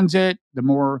guy who runs it, the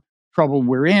more trouble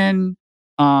we're in.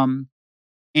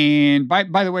 And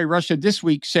by the way, Russia this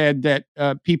week said that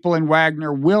people in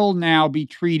Wagner will now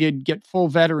get full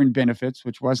veteran benefits,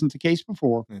 which wasn't the case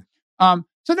before.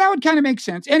 So that would kind of make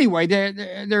sense. Anyway,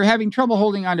 they're having trouble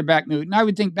holding on to Bakhmut. And I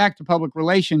would think, back to public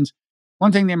relations,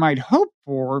 one thing they might hope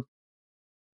for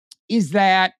is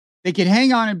that they could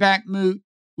hang on in Bakhmut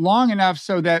long enough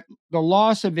so that the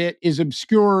loss of it is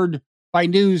obscured by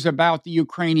news about the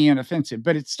Ukrainian offensive.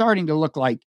 But it's starting to look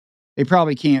like they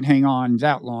probably can't hang on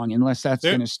that long unless that's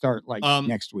going to start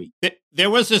next week. There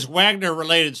was this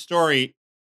Wagner-related story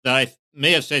that I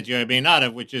may have said to you, I may not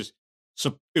have, which is,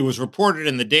 so it was reported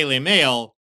in the Daily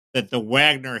Mail that the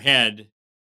Wagner head,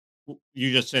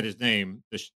 you just said his name,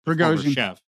 the former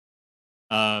chef,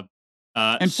 and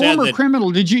former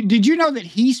criminal. Did you know that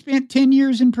he spent 10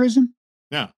 years in prison?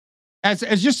 Yeah, as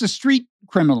just a street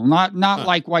criminal, not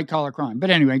like white collar crime. But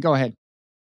anyway, go ahead.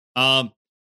 That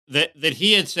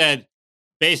he had said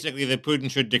basically that Putin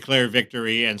should declare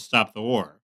victory and stop the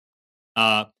war.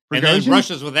 And then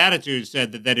Russia's with attitude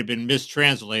said that had been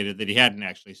mistranslated, that he hadn't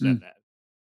actually said that.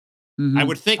 Mm-hmm. I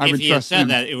would think if he had said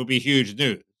that, it would be huge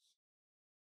news.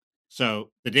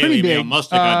 So the Daily Mail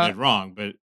must have gotten it wrong,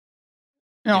 but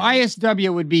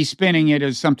ISW would be spinning it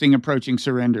as something approaching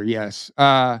surrender. Yes,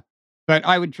 but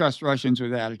I would trust Russians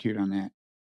with attitude on that.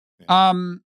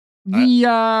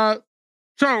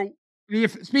 So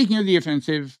speaking of the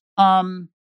offensive, I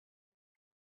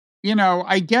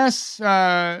guess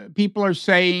people are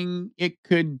saying it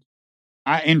could,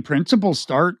 in principle,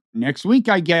 start next week.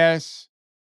 I guess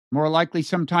more likely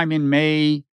sometime in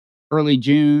May, early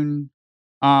June.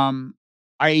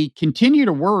 I continue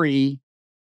to worry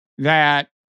that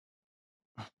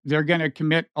they're going to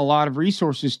commit a lot of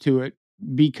resources to it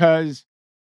because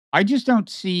I just don't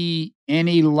see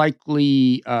any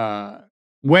likely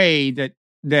way that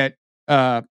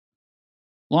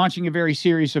launching a very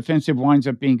serious offensive winds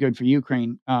up being good for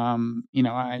Ukraine.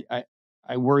 I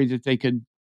worry that they could,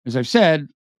 as I've said,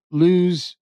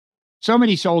 lose so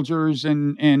many soldiers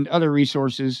and other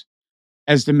resources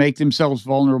as to make themselves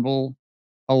vulnerable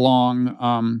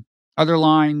along other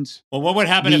lines. Well, what would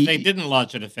happen if they didn't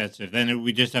launch an offensive? Then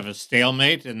we just have a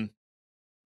stalemate, and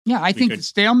I think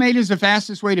stalemate is the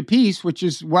fastest way to peace, which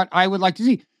is what I would like to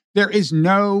see. There is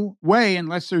no way,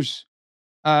 unless there's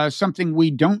something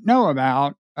we don't know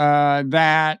about,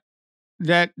 that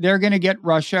they're going to get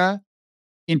Russia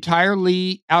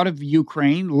entirely out of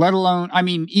Ukraine, let alone,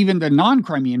 even the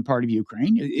non-Crimean part of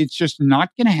Ukraine. It's just not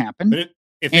going to happen. But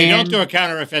if they don't do a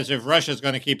counteroffensive, Russia's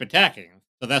going to keep attacking.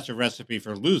 So that's a recipe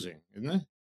for losing, isn't it?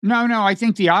 No, I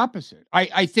think the opposite.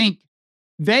 I think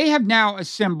they have now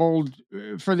assembled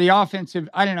for the offensive,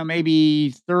 I don't know,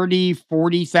 maybe 30,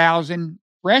 40,000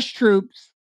 fresh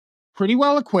troops, pretty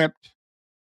well equipped.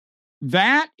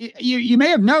 That you may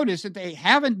have noticed that they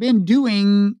haven't been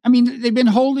doing. They've been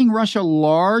holding Russia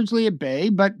largely at bay,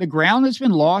 but the ground that's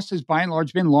been lost has by and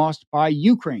large been lost by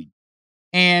Ukraine.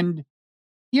 And,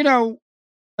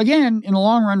 again, in the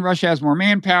long run, Russia has more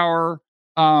manpower.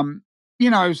 I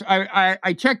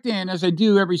checked in, as I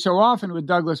do every so often, with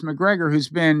Douglas McGregor, who's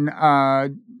been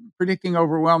predicting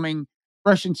overwhelming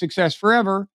Russian success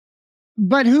forever,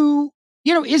 but who,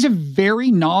 is a very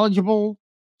knowledgeable,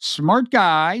 smart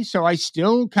guy. So I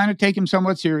still kind of take him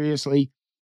somewhat seriously.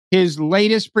 His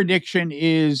latest prediction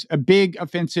is a big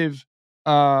offensive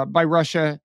by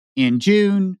Russia in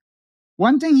June.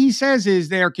 One thing he says is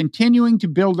they are continuing to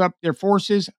build up their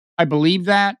forces. I believe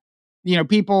that.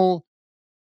 People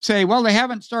say, well, they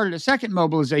haven't started a second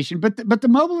mobilization, but the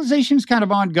mobilization is kind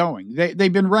of ongoing.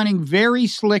 They've been running very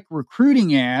slick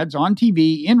recruiting ads on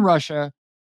TV in Russia.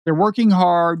 They're working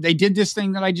hard. They did this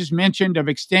thing that I just mentioned of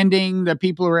extending the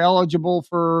people who are eligible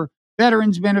for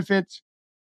veterans benefits.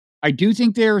 I do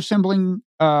think they're assembling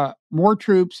more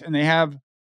troops, and they have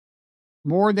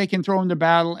more they can throw into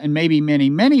battle, and maybe many,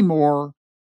 many more,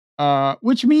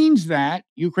 which means that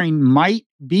Ukraine might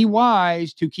be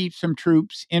wise to keep some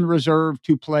troops in reserve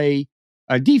to play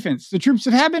defense. The troops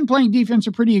that have been playing defense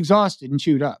are pretty exhausted and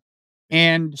chewed up.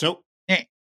 And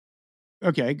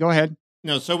okay, go ahead.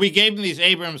 No, so we gave them these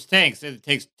Abrams tanks. It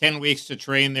takes 10 weeks to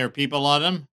train their people on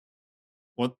them.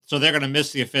 Well, so they're going to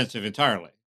miss the offensive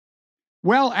entirely.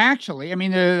 Well, actually,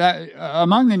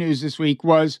 among the news this week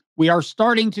was we are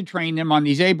starting to train them on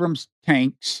these Abrams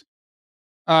tanks.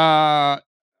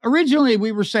 Originally,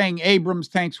 we were saying Abrams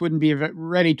tanks wouldn't be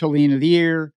ready till the end of the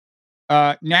year.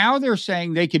 Now they're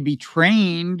saying they could be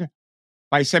trained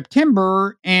by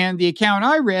September. And the account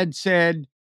I read said,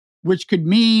 which could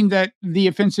mean that the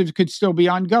offensive could still be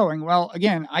ongoing. Well,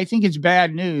 again, I think it's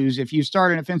bad news if you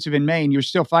start an offensive in May and you're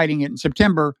still fighting it in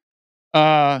September.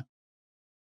 There's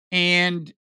one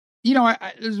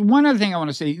other thing I want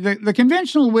to say. The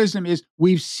conventional wisdom is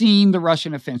we've seen the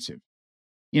Russian offensive.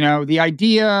 The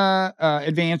idea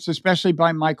advanced, especially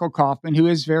by Michael Kaufman, who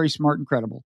is very smart and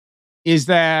credible, is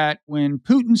that when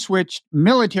Putin switched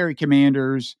military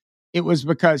commanders, it was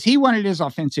because he wanted his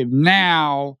offensive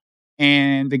now.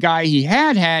 And the guy he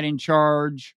had in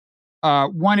charge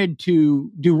wanted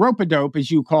to do rope-a-dope, as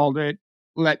you called it,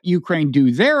 let Ukraine do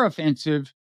their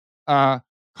offensive.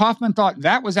 Kaufman thought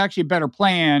that was actually a better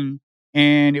plan,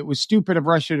 and it was stupid of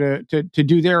Russia to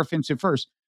do their offensive first.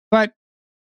 But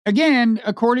again,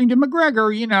 according to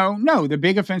McGregor, no, the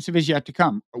big offensive is yet to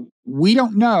come. We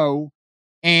don't know.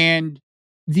 And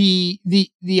the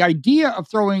idea of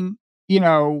throwing,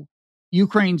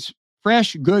 Ukraine's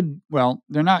fresh, good, well,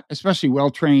 they're not especially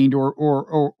well-trained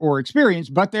or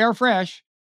experienced, but they are fresh.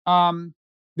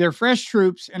 They're fresh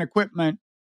troops and equipment,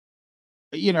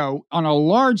 on a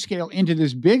large scale into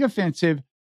this big offensive.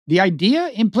 The idea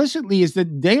implicitly is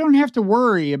that they don't have to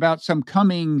worry about some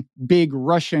coming big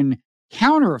Russian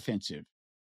counteroffensive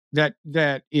that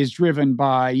is driven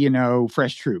by,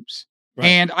 fresh troops. Right.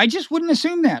 And I just wouldn't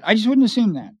assume that.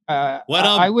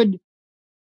 I would.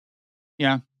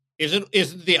 Yeah.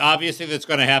 Isn't the obvious thing that's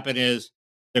going to happen is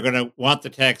they're going to want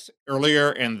the text earlier,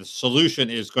 and the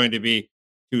solution is going to be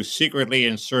to secretly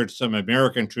insert some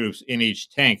American troops in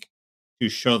each tank to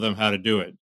show them how to do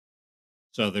it.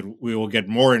 so that we will get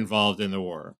more involved in the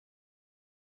war.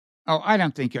 Oh, I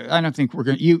don't think we're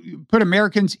going to you put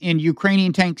Americans in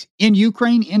Ukrainian tanks in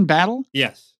Ukraine in battle?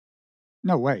 Yes.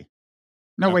 No way.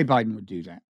 No way Biden would do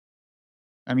that.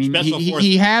 I mean,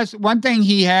 he has one thing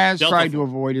he has Delta tried to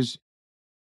avoid is,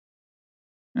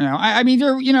 I mean,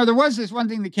 there was this one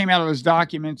thing that came out of those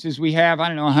documents is we have,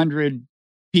 100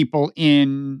 people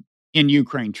in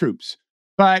Ukraine, troops.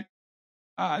 But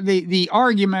the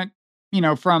argument,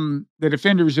 from the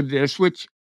defenders of this, which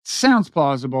sounds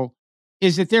plausible,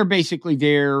 is that they're basically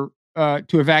there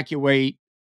to evacuate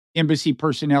embassy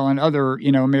personnel and other,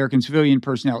 American civilian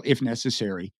personnel if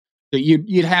necessary. That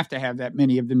you'd have to have that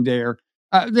many of them there.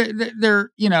 They're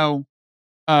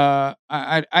I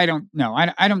don't know.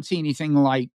 I don't see anything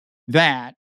like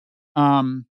that.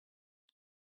 But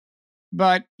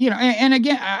and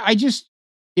again, I just,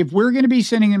 if we're going to be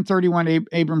sending them 31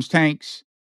 Abrams tanks,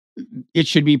 it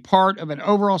should be part of an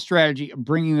overall strategy of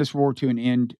bringing this war to an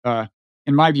end.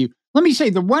 In my view, let me say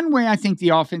the one way I think the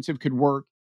offensive could work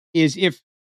is if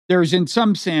there's, in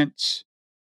some sense,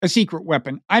 a secret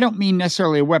weapon. I don't mean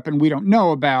necessarily a weapon we don't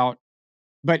know about,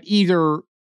 but either,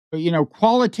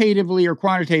 qualitatively or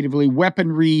quantitatively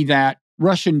weaponry that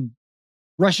Russia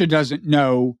doesn't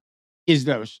know is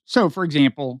those. So, for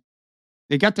example,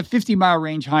 they got the 50-mile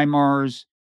range HIMARS,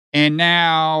 and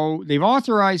now they've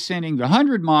authorized sending the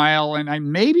 100-mile,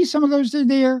 and maybe some of those are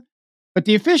there, but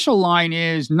the official line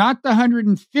is not the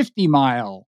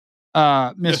 150-mile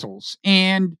missiles.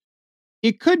 And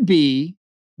it could be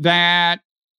that,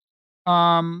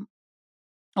 although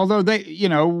they,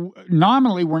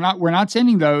 nominally we're not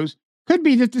sending those, could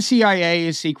be that the CIA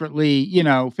is secretly,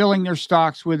 filling their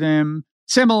stocks with them.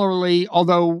 Similarly,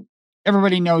 although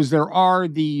everybody knows there are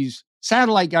these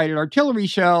satellite-guided artillery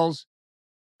shells,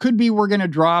 could be we're going to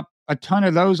drop a ton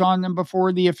of those on them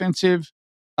before the offensive.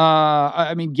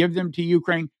 Give them to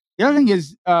Ukraine. The other thing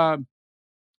is,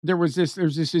 there's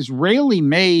this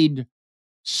Israeli-made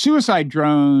suicide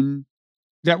drone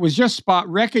that was just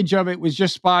wreckage of it was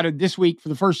just spotted this week for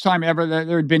the first time ever.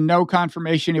 There had been no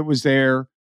confirmation it was there.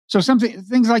 So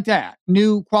things like that,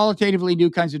 qualitatively new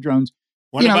kinds of drones.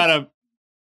 What about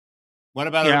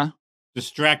a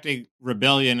distracting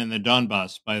rebellion in the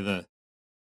Donbass by the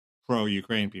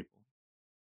pro-Ukraine people?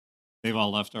 They've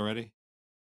all left already?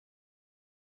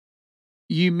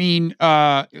 You mean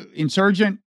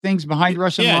insurgent things behind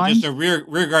Russian lines? Yeah, just a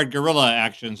rearguard guerrilla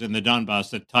actions in the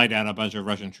Donbass that tie down a bunch of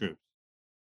Russian troops.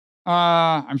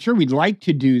 I'm sure we'd like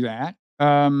to do that.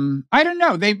 I don't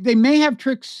know. They may have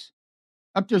tricks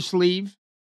up their sleeve.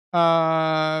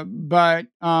 But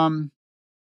I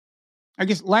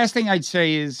guess last thing I'd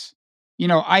say is,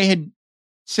 I had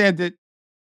said that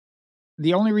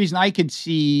the only reason I could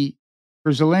see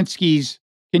for Zelensky's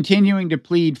continuing to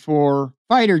plead for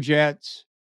fighter jets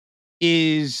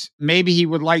is maybe he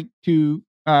would like to,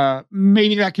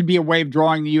 maybe that could be a way of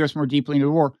drawing the U.S. more deeply into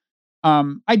the war.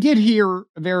 I did hear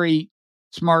a very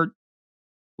smart,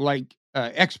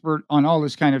 expert on all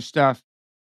this kind of stuff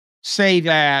say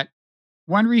that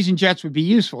one reason jets would be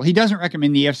useful. He doesn't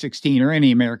recommend the F-16 or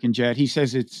any American jet. He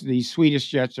says it's the Swedish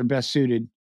jets are best suited,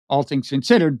 all things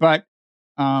considered. But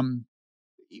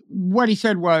what he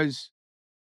said was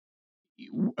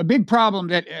a big problem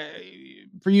that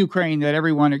for Ukraine that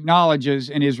everyone acknowledges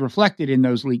and is reflected in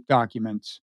those leaked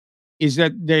documents is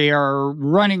that they are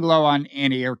running low on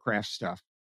anti-aircraft stuff.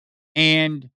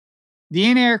 And the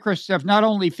anti-aircraft stuff not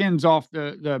only fends off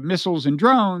the missiles and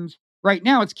drones, right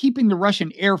now it's keeping the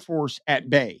Russian Air Force at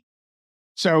bay.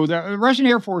 So the Russian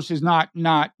Air Force has not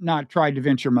tried to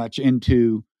venture much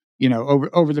into,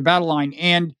 over the battle line.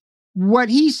 And what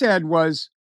he said was,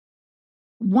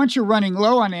 once you're running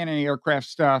low on anti-aircraft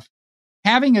stuff,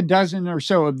 having a dozen or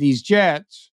so of these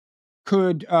jets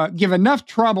could give enough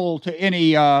trouble to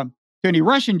any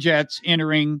Russian jets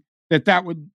entering that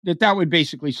would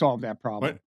basically solve that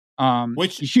problem. You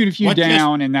shoot a few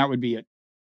down, and that would be it.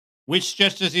 Which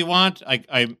jets does he want?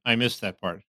 I missed that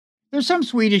part. There's some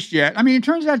Swedish jet. I mean, it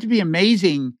turns out to be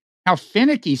amazing how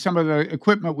finicky some of the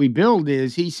equipment we build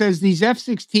is. He says these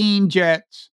F-16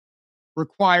 jets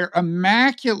require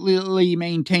immaculately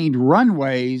maintained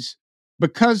runways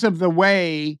because of the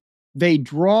way they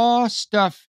draw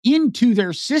stuff into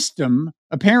their system,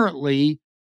 apparently,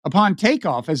 upon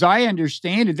takeoff. As I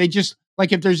understand it, they just,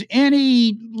 if there's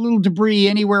any little debris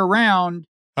anywhere around,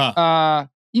 so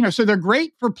they're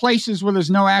great for places where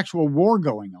there's no actual war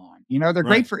going on. They're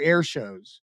great for air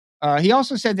shows. He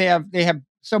also said they have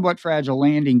somewhat fragile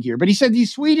landing gear, but he said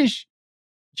these Swedish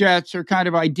jets are kind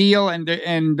of ideal, and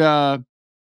of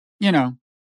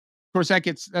course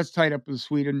that's tied up with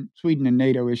Sweden and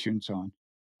NATO issue and so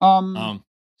on.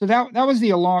 So that was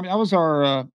the alarm. That was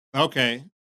our Okay.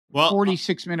 Well,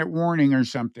 46-minute warning or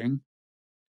something.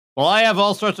 well, I have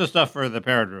all sorts of stuff for the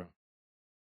parrot room,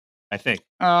 I think.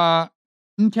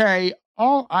 Okay.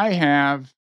 All I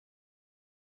have,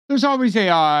 there's always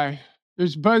AI.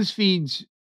 There's BuzzFeed's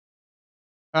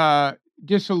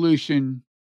dissolution.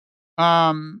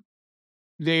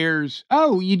 There's,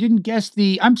 you didn't guess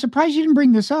I'm surprised you didn't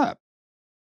bring this up.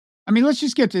 I mean, let's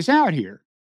just get this out here.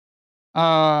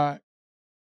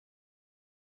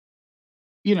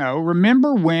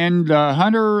 Remember when the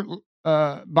Hunter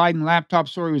Biden laptop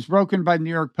story was broken by the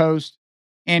New York Post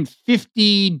and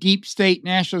 50 deep state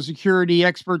national security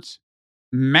experts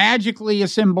magically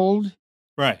assembled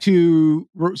to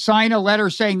sign a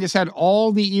letter saying this had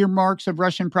all the earmarks of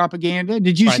Russian propaganda?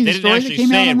 Did you see the story that came out? They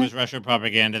didn't actually say it was Russian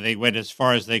propaganda. They went as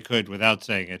far as they could without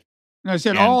saying it. No, I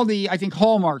said I think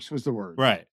hallmarks was the word.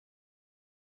 Right.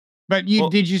 But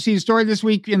did you see the story this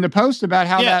week in the Post about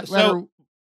how that letter... So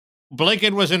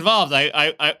Blinken was involved.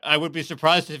 I would be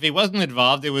surprised if he wasn't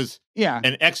involved. It was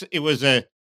it was a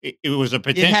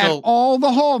potential. It had all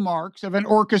the hallmarks of an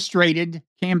orchestrated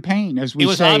campaign, as we say. It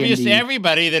was obvious to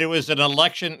everybody that it was an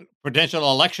potential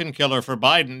election killer for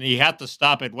Biden. He had to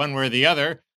stop it one way or the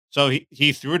other. So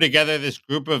he threw together this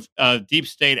group of deep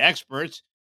state experts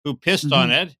who pissed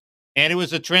on it, and it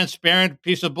was a transparent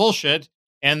piece of bullshit.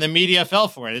 And the media fell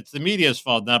for it. It's the media's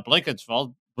fault, not Blinken's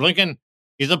fault. Blinken,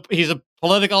 he's a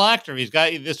political actor.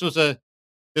 This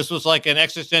was like an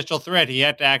existential threat. He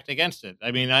had to act against it.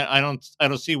 I mean, I don't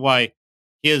see why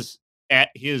his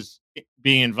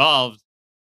being involved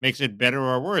makes it better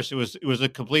or worse. It was a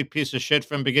complete piece of shit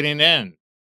from beginning to end.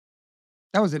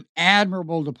 That was an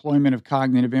admirable deployment of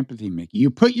cognitive empathy, Mickey. You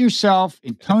put yourself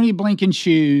in Tony Blinken's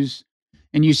shoes,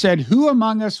 and you said, "Who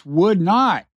among us would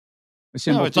not?" It's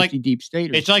like deep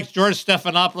staters. It's like George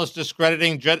Stephanopoulos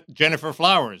discrediting Jennifer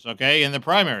Flowers, in the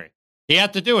primary. He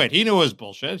had to do it. He knew it was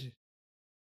bullshit.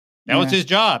 That was his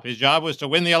job. His job was to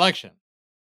win the election.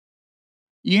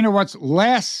 You know what's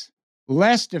less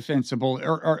defensible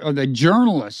are the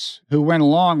journalists who went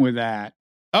along with that.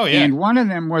 Oh, yeah. And one of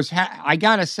them was, I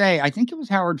got to say, I think it was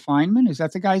Howard Feynman. Is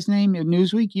that the guy's name in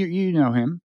Newsweek? You know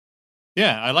him.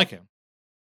 Yeah, I like him.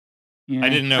 Yeah, I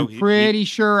didn't know. I'm pretty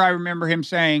sure I remember him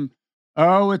saying,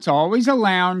 "Oh, it's always a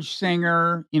lounge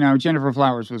singer." Jennifer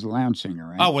Flowers was a lounge singer,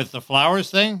 right? Oh, with the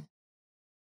Flowers thing?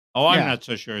 Oh, I'm not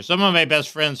so sure. Some of my best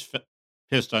friends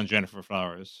pissed on Jennifer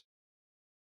Flowers.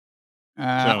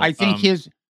 I think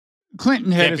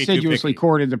Clinton had assiduously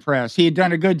courted the press. He had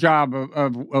done a good job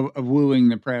of wooing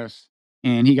the press,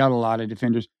 and he got a lot of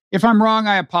defenders. If I'm wrong,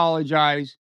 I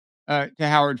apologize to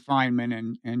Howard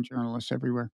Feynman and journalists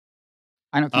everywhere.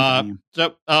 I don't think I am.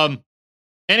 So,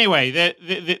 anyway,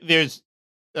 there's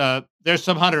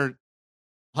some Hunter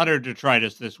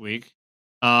detritus this week.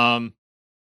 I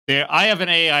have an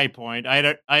AI point.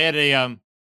 I had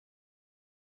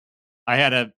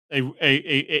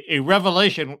a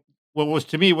revelation. What was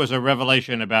to me was a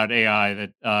revelation about AI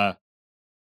that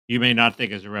you may not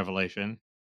think is a revelation.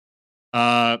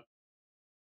 I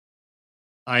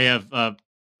have.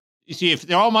 You see, if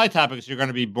they're all my topics, you're going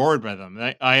to be bored by them.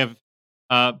 I have.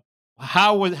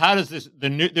 How does this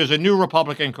there's a new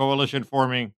Republican coalition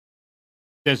forming?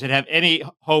 Does it have any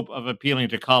hope of appealing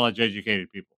to college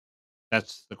educated people?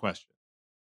 That's the question.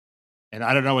 And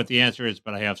I don't know what the answer is,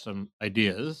 but I have some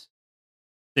ideas.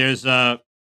 There's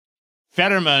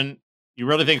Fetterman. You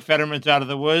really think Fetterman's out of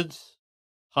the woods?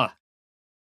 Huh.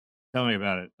 Tell me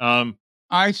about it.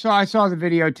 I saw the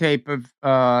videotape of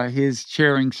his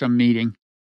chairing some meeting.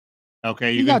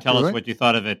 Okay, you can tell us what you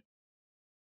thought of it.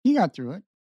 He got through it.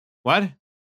 What?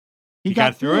 He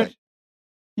got through it?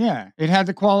 Yeah, it had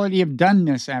the quality of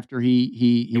doneness after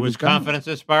he It was confidence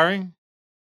inspiring?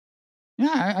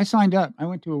 Yeah, I signed up. I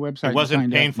went to a website. It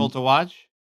wasn't painful to watch?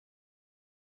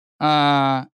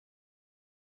 Well,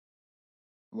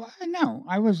 no,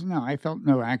 I felt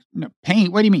no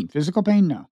pain. What do you mean? Physical pain?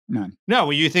 No, none. No,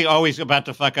 well, you think, he's about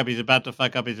to fuck up. He's about to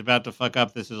fuck up. He's about to fuck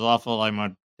up. This is awful. I'm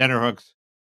on tenterhooks.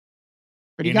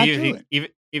 But he got through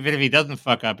it. Even if he doesn't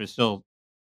fuck up, it's still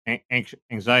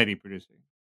anxiety producing.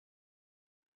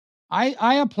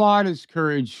 I applaud his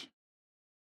courage.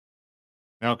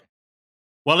 Okay.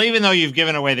 Well, even though you've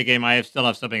given away the game, I still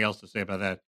have something else to say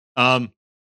about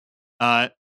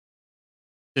that.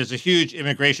 There's a huge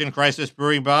immigration crisis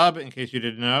brewing, Bob, in case you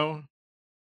didn't know.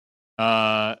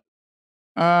 I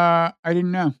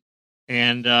didn't know.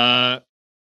 And a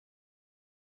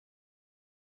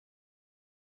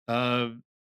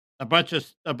bunch of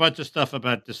stuff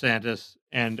about DeSantis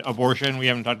and abortion. We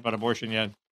haven't talked about abortion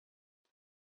yet.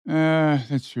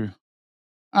 That's true.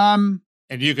 And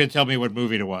you can tell me what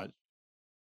movie to watch.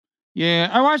 Yeah,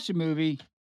 I watched the movie.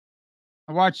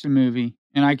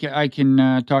 And I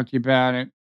can talk to you about it.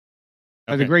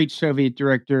 The Okay. great Soviet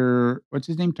director, what's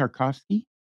his name? Tarkovsky.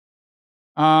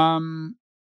 So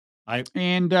let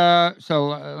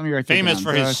me write that Famous down.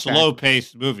 for his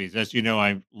slow-paced movies. As you know,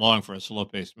 I long for a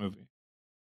slow-paced movie.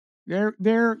 Yeah,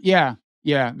 they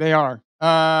are.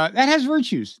 That has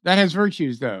virtues.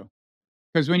 Though,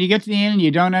 because when you get to the end and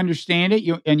you don't understand it,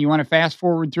 you want to fast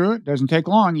forward through it. Doesn't take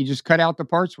long. You just cut out the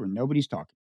parts where nobody's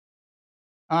talking.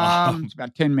 It's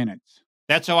about 10 minutes.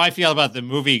 That's how I feel about the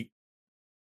movie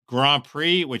Grand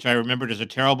Prix, which I remembered as a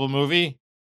terrible movie,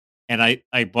 and I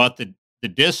bought the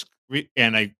disc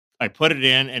and I put it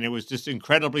in, and it was this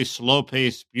incredibly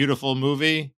slow-paced, beautiful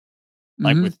movie,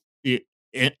 like with the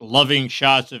loving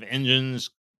shots of engines,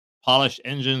 polished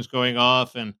engines going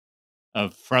off, and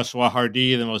of François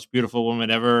Hardy, the most beautiful woman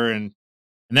ever, and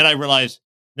then I realized,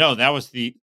 no, that was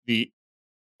the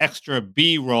extra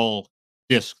B-roll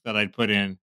disc that I'd put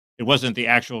in. It wasn't the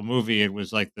actual movie; it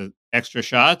was like the extra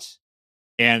shots.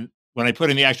 And when I put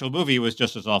in the actual movie, it was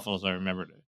just as awful as I remembered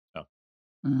it. So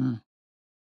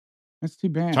that's too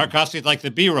bad. Tarkovsky's like the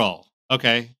B-roll.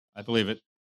 Okay, I believe it.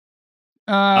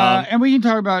 And we can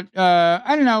talk about.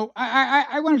 I don't know.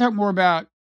 I want to talk a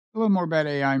little more about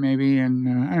AI, maybe, and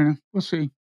I don't know. We'll see.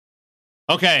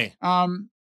 Okay.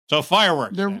 So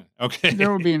fireworks. Okay.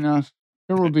 There will be enough.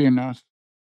 Okay.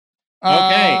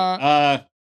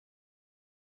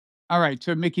 All right.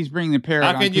 So Mickey's bringing the parrot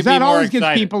on. How can you be that more always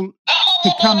excited? Gets people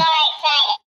to come.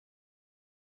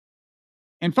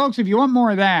 And folks, if you want more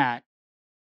of that,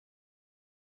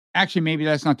 actually, maybe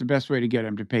that's not the best way to get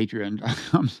them to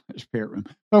patreon.com/parrotroom.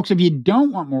 Folks, if you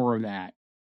don't want more of that,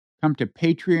 come to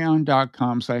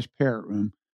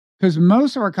patreon.com/parrotroom, because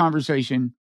most of our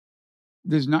conversation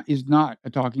is not a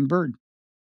talking bird.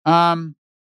 But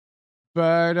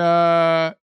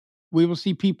we will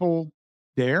see people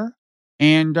there,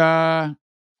 and I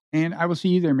will see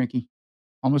you there, Mickey,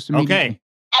 almost immediately. Okay.